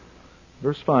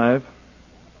 verse 5,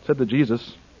 said to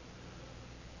Jesus,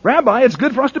 Rabbi, it's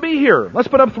good for us to be here. Let's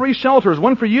put up 3 shelters,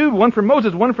 one for you, one for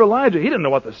Moses, one for Elijah. He didn't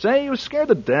know what to say. He was scared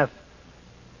to death.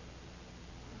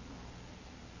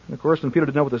 And of course, when Peter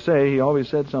didn't know what to say, he always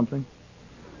said something.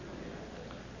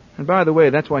 And by the way,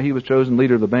 that's why he was chosen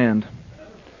leader of the band.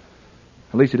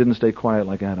 At least he didn't stay quiet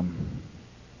like Adam.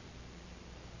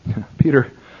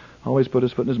 Peter always put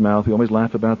his foot in his mouth. We always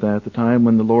laugh about that. At the time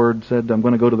when the Lord said, I'm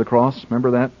going to go to the cross.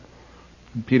 Remember that?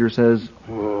 And Peter says,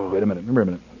 oh, wait a minute. Remember a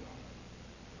minute.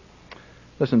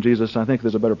 Listen, Jesus, I think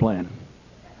there's a better plan.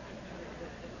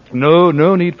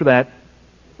 No need for that.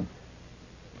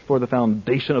 Before the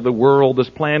foundation of the world, this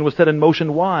plan was set in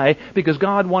motion. Why? Because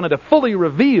God wanted to fully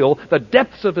reveal the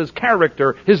depths of His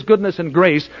character, His goodness and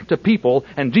grace to people.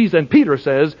 And Peter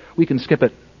says, we can skip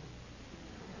it.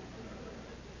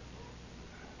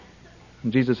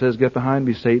 And Jesus says, get behind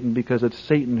me, Satan, because it's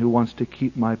Satan who wants to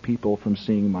keep my people from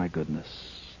seeing my goodness.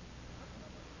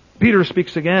 Peter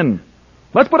speaks again.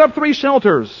 Let's put up 3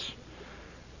 shelters.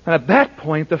 And at that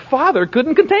point, the Father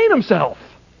couldn't contain Himself.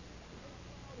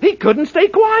 He couldn't stay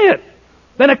quiet.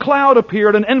 Then a cloud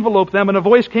appeared and enveloped them, and a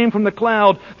voice came from the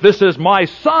cloud, This is my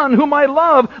Son, whom I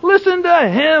love. Listen to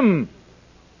Him.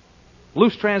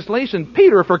 Loose translation,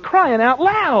 Peter, for crying out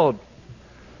loud.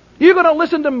 You're going to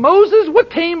listen to Moses?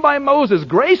 What came by Moses?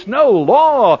 Grace? No.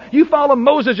 Law. You follow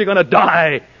Moses, you're going to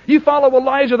die. You follow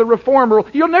Elijah the reformer,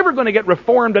 you're never going to get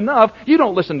reformed enough. You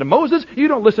don't listen to Moses. You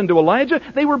don't listen to Elijah.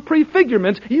 They were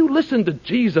prefigurements. You listen to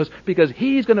Jesus because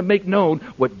He's going to make known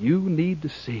what you need to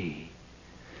see.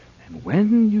 And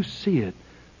when you see it,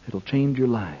 it'll change your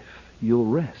life. You'll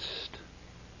rest.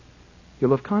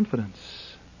 You'll have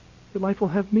confidence. Your life will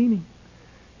have meaning.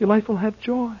 Your life will have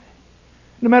joy.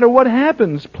 No matter what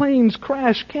happens, planes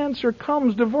crash, cancer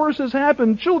comes, divorces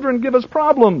happen, children give us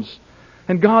problems.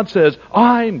 And God says,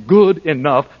 I'm good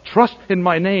enough. Trust in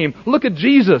my name. Look at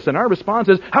Jesus. And our response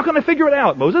is, how can I figure it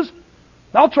out, Moses?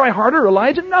 I'll try harder,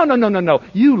 Elijah. No.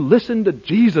 You listen to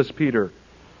Jesus, Peter.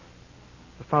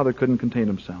 The Father couldn't contain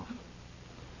Himself.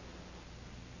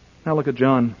 Now look at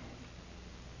John.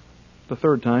 The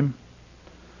 3rd time.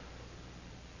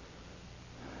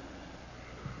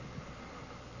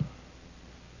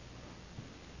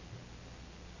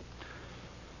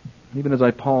 Even as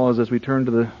I pause, as we turn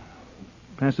to the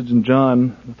passage in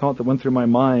John, the thought that went through my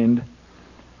mind,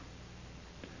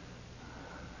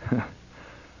 I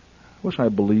wish I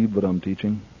believed what I'm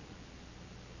teaching.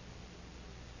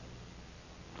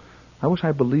 I wish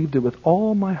I believed it with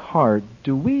all my heart.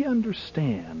 Do we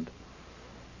understand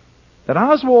that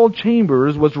Oswald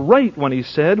Chambers was right when he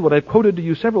said, what I've quoted to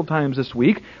you several times this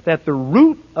week, that the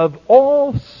root of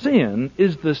all sin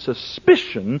is the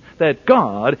suspicion that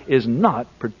God is not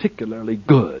particularly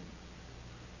good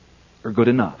or good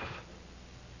enough?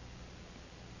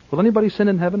 Will anybody sin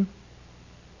in heaven?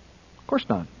 Of course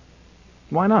not.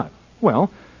 Why not?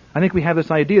 Well, I think we have this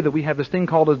idea that we have this thing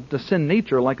called the sin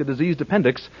nature, like a diseased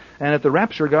appendix, and at the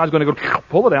rapture, God's going to go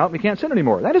pull it out and we can't sin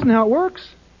anymore. That isn't how it works.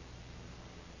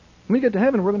 When we get to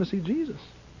heaven, we're going to see Jesus.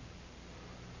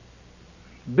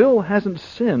 Bill hasn't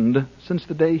sinned since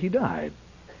the day he died.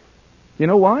 You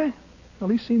know why? Well,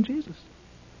 he's seen Jesus.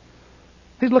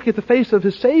 He's looking at the face of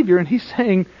his Savior and he's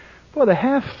saying, boy, the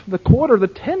half, the quarter, the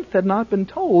tenth had not been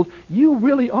told. You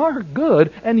really are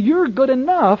good and you're good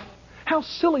enough. How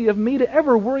silly of me to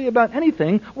ever worry about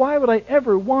anything. Why would I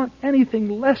ever want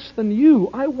anything less than you?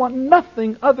 I want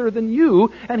nothing other than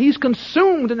you. And he's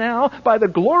consumed now by the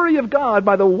glory of God,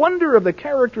 by the wonder of the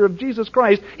character of Jesus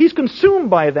Christ. He's consumed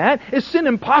by that. Is sin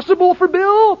impossible for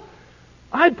Bill?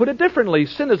 I'd put it differently.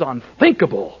 Sin is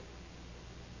unthinkable.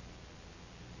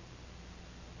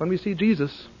 When we see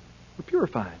Jesus, we're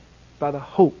purified by the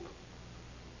hope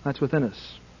that's within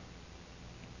us.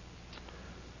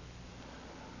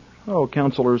 Oh,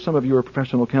 counselors, some of you are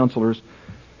professional counselors.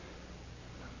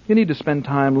 You need to spend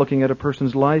time looking at a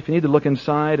person's life. You need to look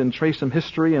inside and trace some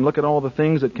history and look at all the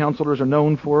things that counselors are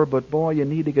known for. But boy, you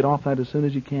need to get off that as soon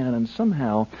as you can and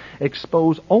somehow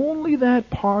expose only that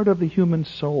part of the human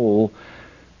soul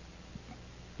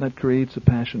that creates a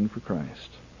passion for Christ.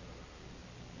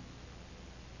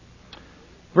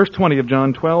 Verse 20 of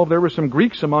John 12, there were some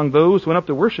Greeks among those who went up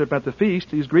to worship at the feast.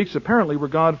 These Greeks apparently were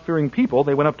God-fearing people.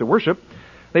 They went up to worship.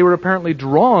 They were apparently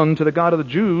drawn to the God of the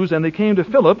Jews, and they came to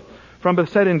Philip from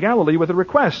Bethsaida in Galilee with a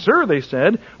request. Sir, they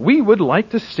said, we would like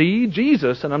to see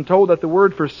Jesus. And I'm told that the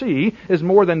word for see is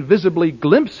more than visibly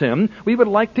glimpse him. We would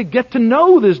like to get to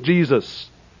know this Jesus.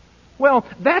 Well,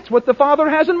 that's what the Father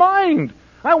has in mind.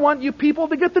 I want you people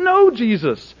to get to know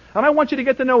Jesus. And I want you to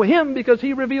get to know Him because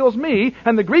He reveals me.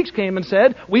 And the Greeks came and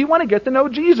said, we want to get to know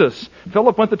Jesus.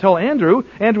 Philip went to tell Andrew.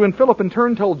 Andrew and Philip in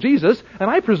turn told Jesus. And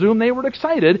I presume they were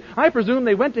excited. I presume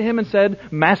they went to Him and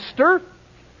said, Master,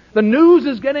 the news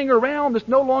is getting around. It's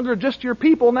no longer just your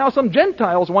people. Now some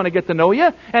Gentiles want to get to know you.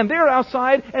 And they're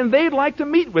outside and they'd like to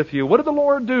meet with you. What did the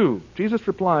Lord do? Jesus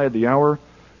replied, the hour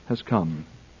has come.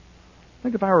 I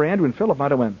think if I were Andrew and Philip,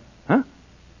 I'd have went, huh?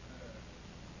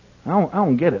 I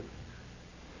don't get it.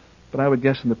 But I would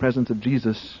guess in the presence of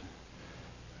Jesus,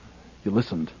 you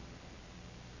listened.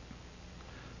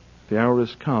 The hour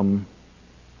has come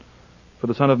for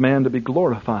the Son of Man to be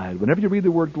glorified. Whenever you read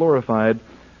the word glorified,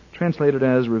 translate it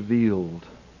as revealed.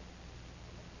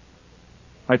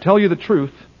 I tell you the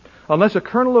truth, unless a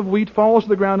kernel of wheat falls to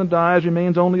the ground and dies,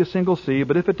 remains only a single seed,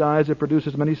 but if it dies, it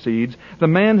produces many seeds. The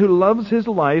man who loves his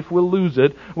life will lose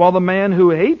it, while the man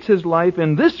who hates his life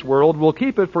in this world will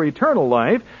keep it for eternal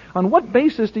life. On what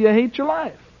basis do you hate your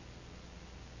life?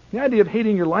 The idea of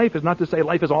hating your life is not to say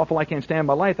life is awful, I can't stand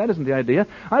my life. That isn't the idea.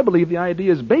 I believe the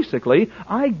idea is basically,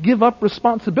 I give up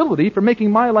responsibility for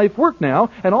making my life work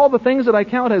now, and all the things that I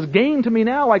count as gain to me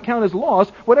now, I count as loss.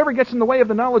 Whatever gets in the way of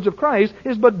the knowledge of Christ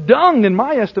is but dung in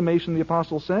my estimation, the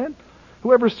apostle said.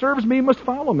 Whoever serves me must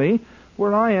follow me.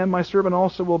 Where I am, my servant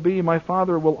also will be. My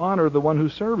Father will honor the one who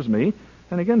serves me.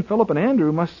 And again, Philip and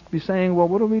Andrew must be saying, well,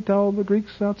 what do we tell the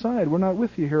Greeks outside? We're not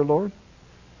with you here, Lord.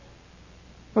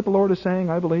 What the Lord is saying,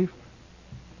 I believe,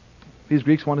 these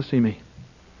Greeks want to see me.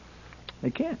 They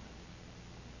can't.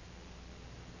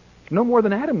 No more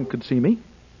than Adam could see me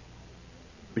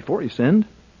before he sinned.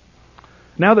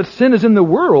 Now that sin is in the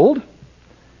world,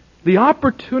 the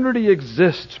opportunity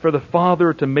exists for the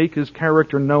Father to make His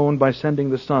character known by sending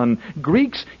the Son.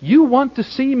 Greeks, you want to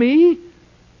see me?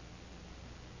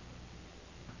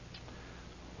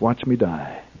 Watch me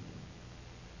die,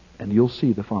 and you'll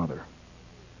see the Father.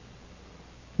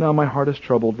 Now my heart is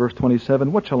troubled. Verse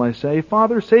 27, what shall I say?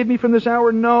 Father, save me from this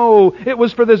hour? No, it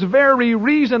was for this very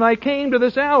reason I came to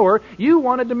this hour. You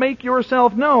wanted to make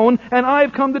yourself known, and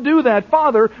I've come to do that.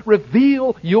 Father,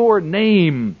 reveal your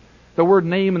name. The word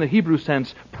name in the Hebrew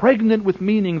sense, pregnant with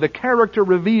meaning, the character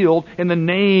revealed in the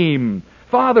name.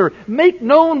 Father, make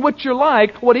known what you're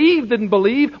like, what Eve didn't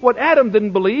believe, what Adam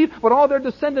didn't believe, what all their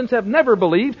descendants have never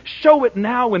believed. Show it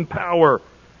now in power.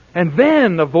 And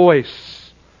then a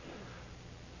voice,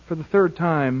 for the third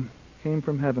time, came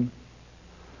from heaven.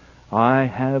 I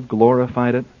have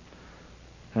glorified it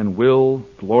and will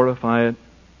glorify it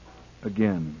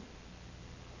again.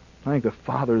 I think the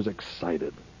Father's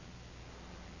excited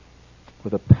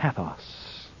with a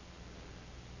pathos.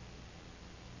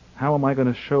 How am I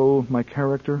going to show my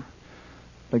character?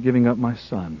 By giving up my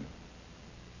Son.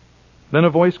 Then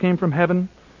a voice came from heaven,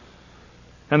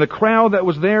 and the crowd that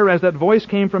was there as that voice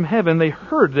came from heaven, they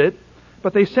heard it,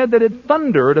 but they said that it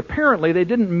thundered. Apparently, they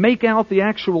didn't make out the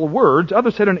actual words.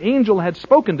 Others said an angel had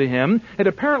spoken to him. It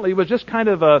apparently was just kind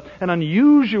of an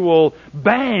unusual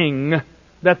bang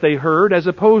that they heard, as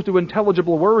opposed to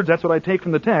intelligible words. That's what I take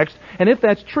from the text. And if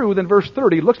that's true, then verse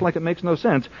 30 looks like it makes no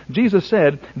sense. Jesus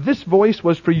said, this voice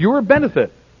was for your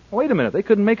benefit. Oh, wait a minute, they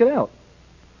couldn't make it out.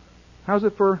 How's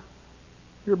it for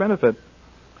your benefit?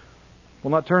 We'll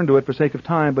not turn to it for sake of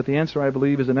time, but the answer, I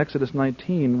believe, is in Exodus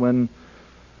 19, when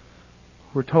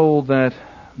we're told that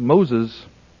Moses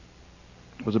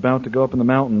was about to go up in the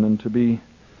mountain and to be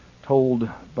told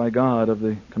by God of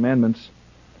the commandments,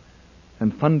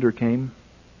 and thunder came.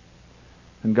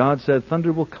 And God said,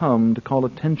 thunder will come to call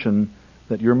attention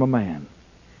that you're my man.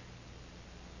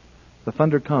 The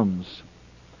thunder comes.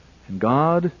 And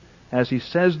God, as He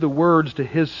says the words to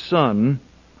His Son,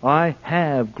 I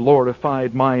have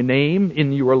glorified my name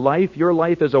in your life. Your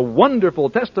life is a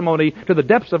wonderful testimony to the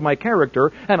depths of my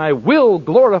character, and I will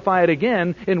glorify it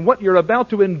again in what you're about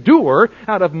to endure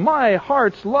out of my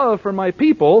heart's love for my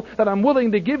people, that I'm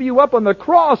willing to give you up on the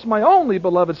cross, my only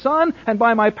beloved Son, and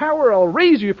by my power I'll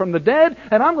raise you from the dead,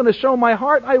 and I'm going to show my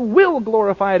heart. I will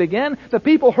glorify it again. The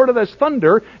people heard it as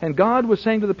thunder, and God was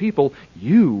saying to the people,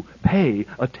 you pay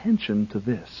attention to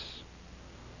this.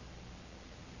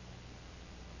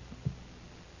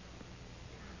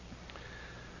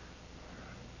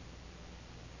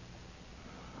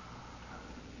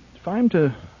 If I'm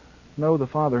to know the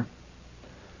Father,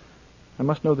 I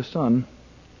must know the Son.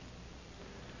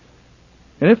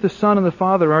 And if the Son and the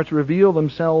Father are to reveal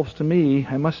themselves to me,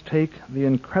 I must take the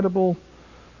incredible,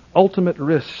 ultimate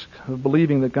risk of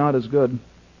believing that God is good and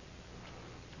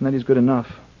that He's good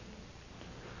enough.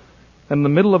 And in the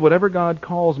middle of whatever God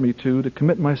calls me to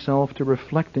commit myself to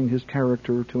reflecting His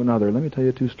character to another. Let me tell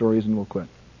you 2 stories and we'll quit.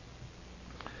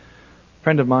 A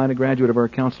friend of mine, a graduate of our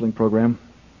counseling program,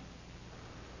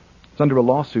 He's under a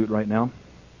lawsuit right now,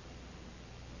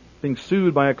 being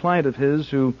sued by a client of his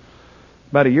who,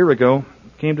 about a year ago,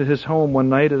 came to his home one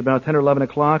night at about 10 or 11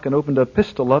 o'clock and opened a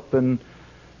pistol up and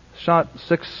shot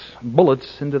 6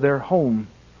 bullets into their home,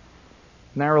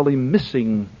 narrowly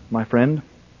missing my friend.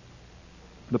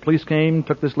 The police came,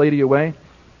 took this lady away,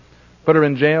 put her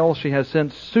in jail. She has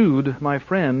since sued my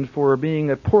friend for being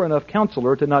a poor enough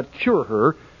counselor to not cure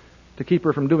her, to keep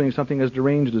her from doing something as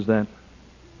deranged as that.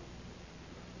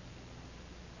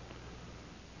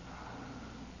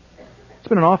 It's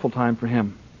been an awful time for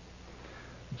him.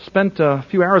 Spent a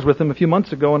few hours with him a few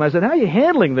months ago, and I said, "How are you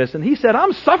handling this?" And he said,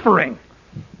 "I'm suffering."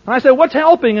 And I said, "What's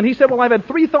helping?" And he said, "Well, I've had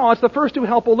 3 thoughts. The first 2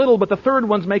 help a little, but the third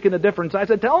one's making a difference." I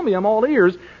said, "Tell me, I'm all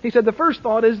ears." He said, "The first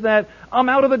thought is that I'm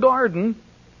out of the garden,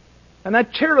 and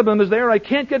that cherubim is there. I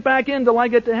can't get back in till I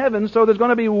get to heaven, so there's going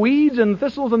to be weeds and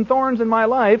thistles and thorns in my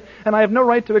life, and I have no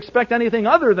right to expect anything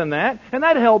other than that. And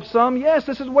that helps some. Yes,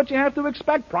 this is what you have to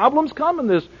expect. Problems come in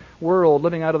this world,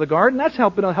 living out of the garden. That's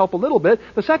help a little bit.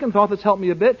 The second thought that's helped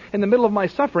me a bit in the middle of my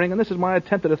suffering, and this is my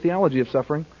attempt at a theology of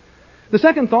suffering, the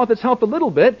second thought that's helped a little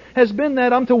bit has been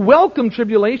that I'm to welcome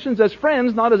tribulations as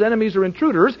friends, not as enemies or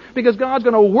intruders, because God's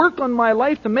going to work on my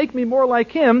life to make me more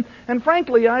like Him, and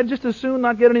frankly, I'd just as soon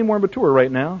not get any more mature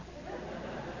right now.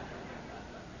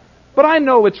 But I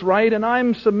know it's right, and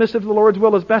I'm submissive to the Lord's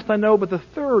will as best I know, but the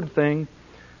third thing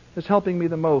is helping me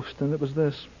the most, and it was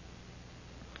this.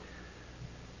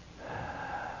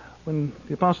 When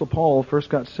the Apostle Paul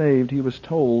first got saved, he was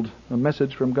told a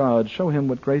message from God, show him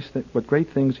what great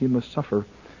things he must suffer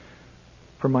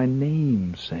for my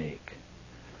name's sake.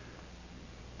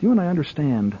 Do you and I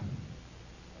understand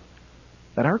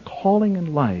that our calling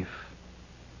in life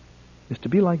is to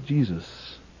be like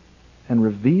Jesus and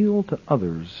reveal to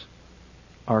others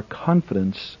our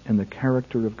confidence in the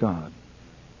character of God?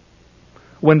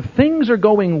 When things are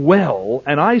going well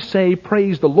and I say,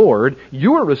 praise the Lord,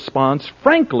 your response,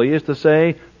 frankly, is to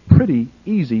say, pretty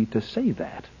easy to say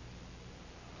that.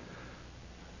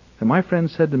 And my friend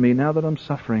said to me, now that I'm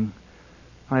suffering,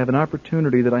 I have an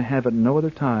opportunity that I have at no other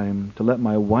time to let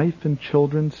my wife and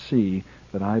children see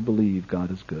that I believe God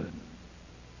is good.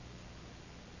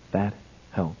 That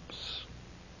helps.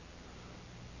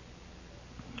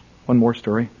 One more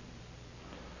story.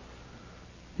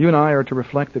 You and I are to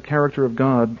reflect the character of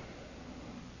God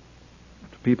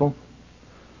to people,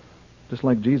 just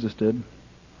like Jesus did.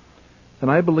 And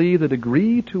I believe the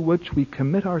degree to which we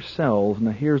commit ourselves,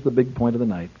 now here's the big point of the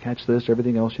night. Catch this,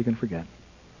 everything else you can forget.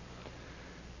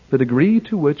 The degree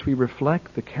to which we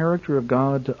reflect the character of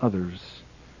God to others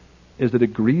is the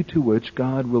degree to which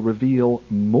God will reveal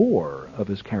more of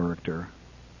His character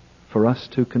for us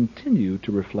to continue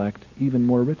to reflect even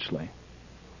more richly.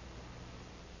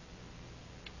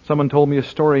 Someone told me a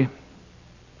story.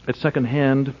 It's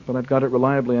second-hand, but I've got it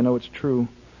reliably. I know it's true.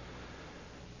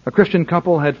 A Christian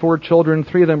couple had 4 children.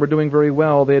 3 of them were doing very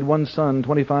well. They had one son,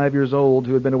 25 years old,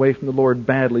 who had been away from the Lord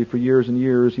badly for years and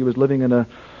years. He was living in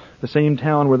the same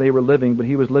town where they were living, but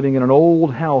he was living in an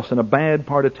old house in a bad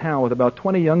part of town with about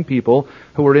 20 young people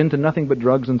who were into nothing but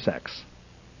drugs and sex.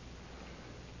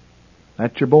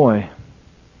 That's your boy,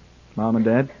 Mom and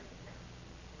Dad.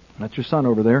 That's your son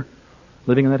over there,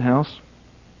 living in that house.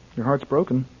 Your heart's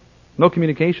broken. No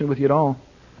communication with you at all.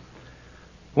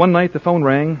 One night the phone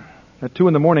rang at 2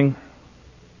 a.m,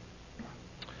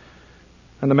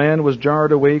 and the man was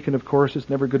jarred awake, and of course it's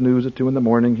never good news at 2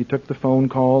 a.m. He took the phone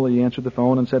call, he answered the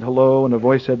phone and said hello, and a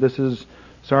voice said, "This is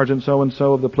Sergeant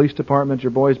so-and-so of the police department.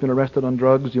 Your boy's been arrested on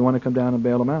drugs. Do you want to come down and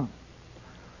bail him out?"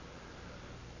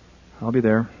 "I'll be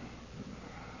there."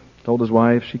 Told his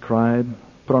wife, she cried,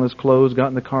 put on his clothes, got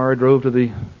in the car, drove to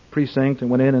the precinct and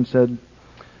went in and said,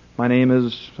 "My name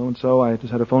is so-and-so. I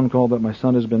just had a phone call that my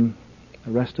son has been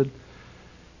arrested."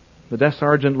 The desk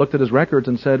sergeant looked at his records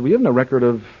and said, "We have no record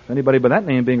of anybody by that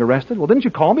name being arrested." "Well, didn't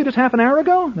you call me just half an hour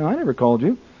ago?" "No, I never called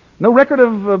you." "No record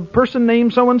of a person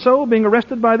named so-and-so being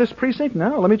arrested by this precinct?"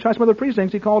 "No, let me try some other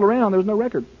precincts." He called around. There was no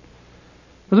record.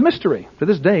 It was a mystery. To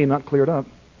this day, not cleared up.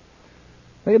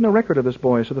 They had no record of this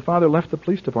boy, so the father left the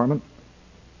police department.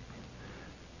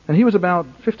 And he was about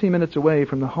 15 minutes away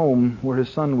from the home where his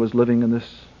son was living in this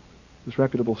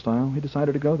reputable style. He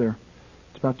decided to go there.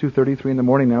 It's about 2:30, 3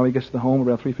 a.m. now. He gets to the home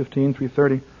about 3:15,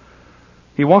 3:30.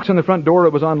 He walks in the front door.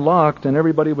 It was unlocked, and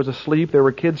everybody was asleep. There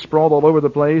were kids sprawled all over the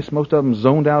place, most of them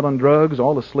zoned out on drugs,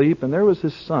 all asleep. And there was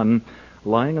his son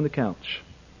lying on the couch,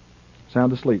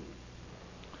 sound asleep,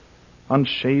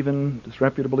 unshaven,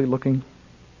 disreputably looking.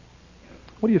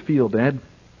 "What do you feel, Dad?"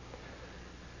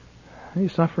 "Are you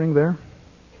suffering there?"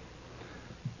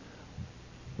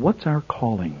 What's our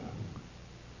calling?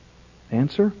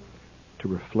 Answer: to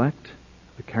reflect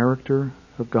the character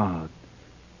of God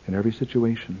in every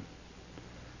situation.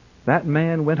 That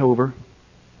man went over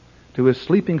to his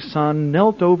sleeping son,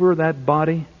 knelt over that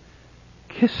body,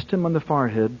 kissed him on the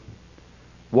forehead,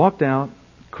 walked out,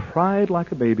 cried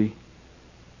like a baby,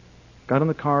 got in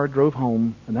the car, drove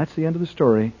home, and that's the end of the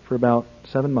story for about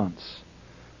 7 months.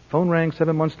 Phone rang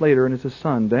 7 months later, and it's his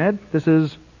son. Dad, this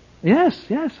is... Yes,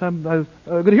 I'm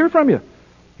good to hear from you.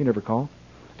 He never called.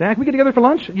 Dad, can we get together for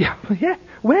lunch? Yeah.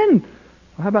 When? Well,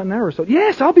 how about an hour or so?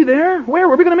 Yes, I'll be there. Where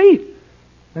are we going to meet?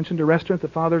 Mentioned a restaurant. The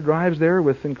father drives there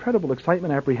with incredible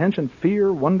excitement, apprehension,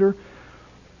 fear, wonder.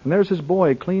 And there's his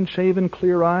boy, clean-shaven,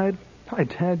 clear-eyed. Hi,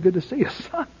 Dad, good to see you,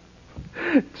 son.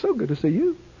 So good to see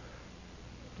you.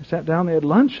 They sat down, they had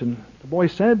lunch, and the boy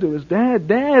said to his dad,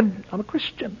 Dad, I'm a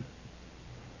Christian.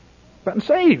 Gotten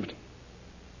saved.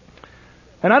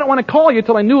 And I don't want to call you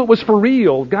till I knew it was for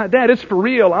real. God, Dad, it's for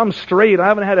real. I'm straight. I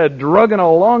haven't had a drug in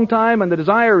a long time, and the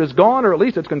desire is gone, or at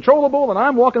least it's controllable, and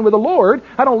I'm walking with the Lord.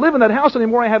 I don't live in that house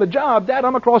anymore. I have a job. Dad,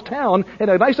 I'm across town in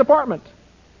a nice apartment.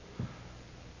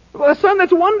 Well, son,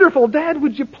 that's wonderful. Dad,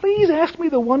 would you please ask me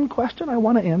the one question I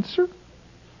want to answer?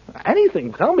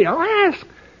 Anything. Tell me. I'll ask.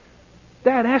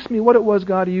 Dad, ask me what it was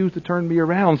God used to turn me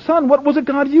around. Son, what was it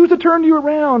God used to turn you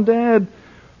around? Dad,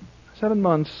 7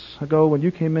 months ago when you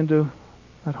came into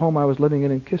that home I was living in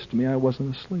and kissed me, I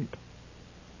wasn't asleep.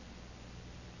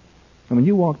 And when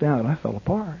you walked out, I fell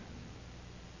apart.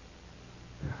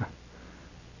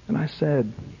 And I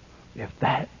said, if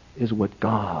that is what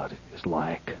God is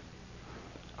like,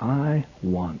 I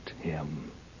want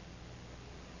Him.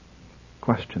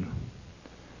 Question.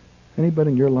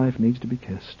 Anybody in your life needs to be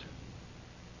kissed?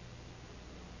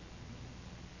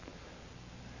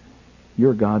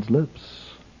 You're God's lips.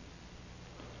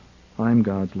 I'm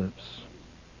God's lips.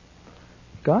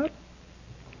 God,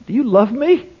 do you love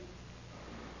me?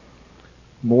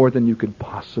 More than you could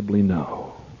possibly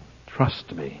know.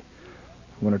 Trust me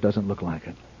when it doesn't look like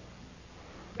it.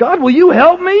 God, will you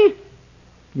help me?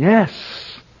 Yes.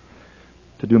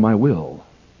 To do my will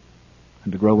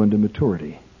and to grow into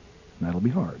maturity. And that'll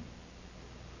be hard.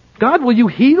 God, will you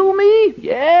heal me?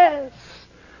 Yes.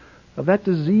 Of that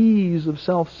disease of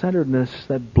self-centeredness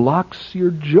that blocks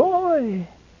your joy.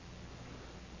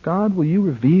 God, will you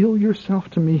reveal yourself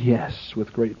to me? Yes,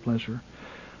 with great pleasure.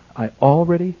 I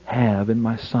already have in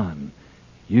my son.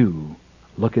 You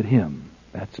look at him.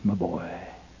 That's my boy.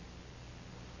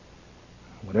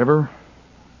 Whatever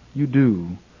you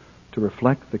do to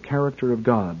reflect the character of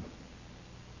God,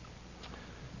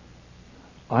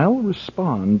 I'll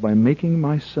respond by making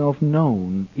myself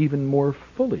known even more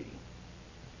fully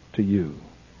to you.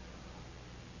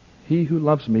 He who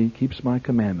loves me keeps my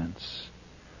commandments.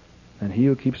 And he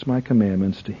who keeps my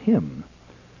commandments, to him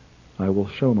I will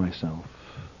show myself.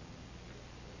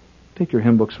 Take your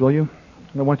hymn books, will you?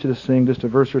 And I want you to sing just a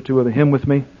verse or two of the hymn with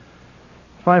me.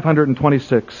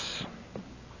 526.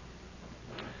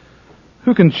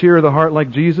 Who can cheer the heart like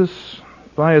Jesus?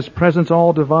 By His presence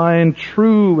all divine,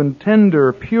 true and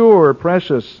tender, pure,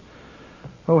 precious.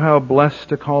 Oh, how blessed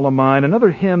to call a mine. Another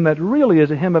hymn that really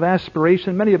is a hymn of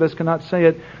aspiration. Many of us cannot say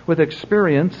it with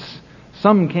experience.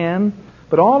 Some can.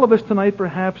 But all of us tonight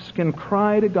perhaps can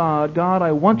cry to God, God,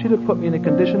 I want you to put me in a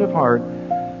condition of heart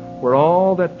where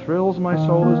all that thrills my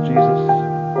soul is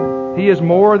Jesus. He is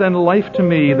more than life to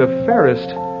me, the fairest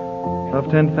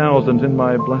of 10,000 in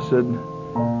my blessed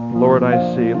Lord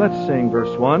I see. Let's sing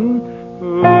verse 1.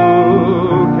 Who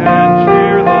can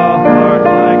cheer the heart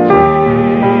like Jesus?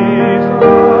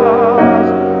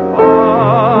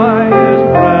 By His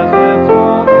presence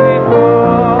all divine,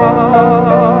 true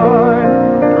and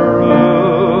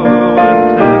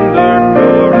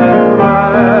tender, pure and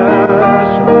precious.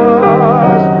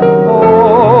 Oh,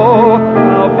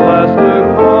 how blessed to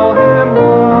call Him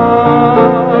mine.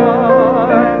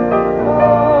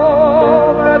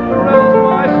 All that thrills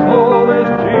my soul is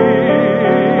Jesus.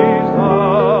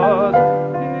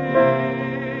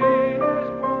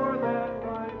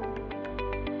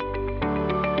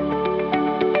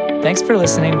 Thanks for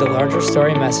listening to Larger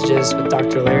Story Messages with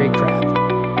Dr. Larry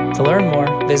Crabb. To learn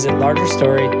more, visit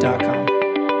largerstory.com.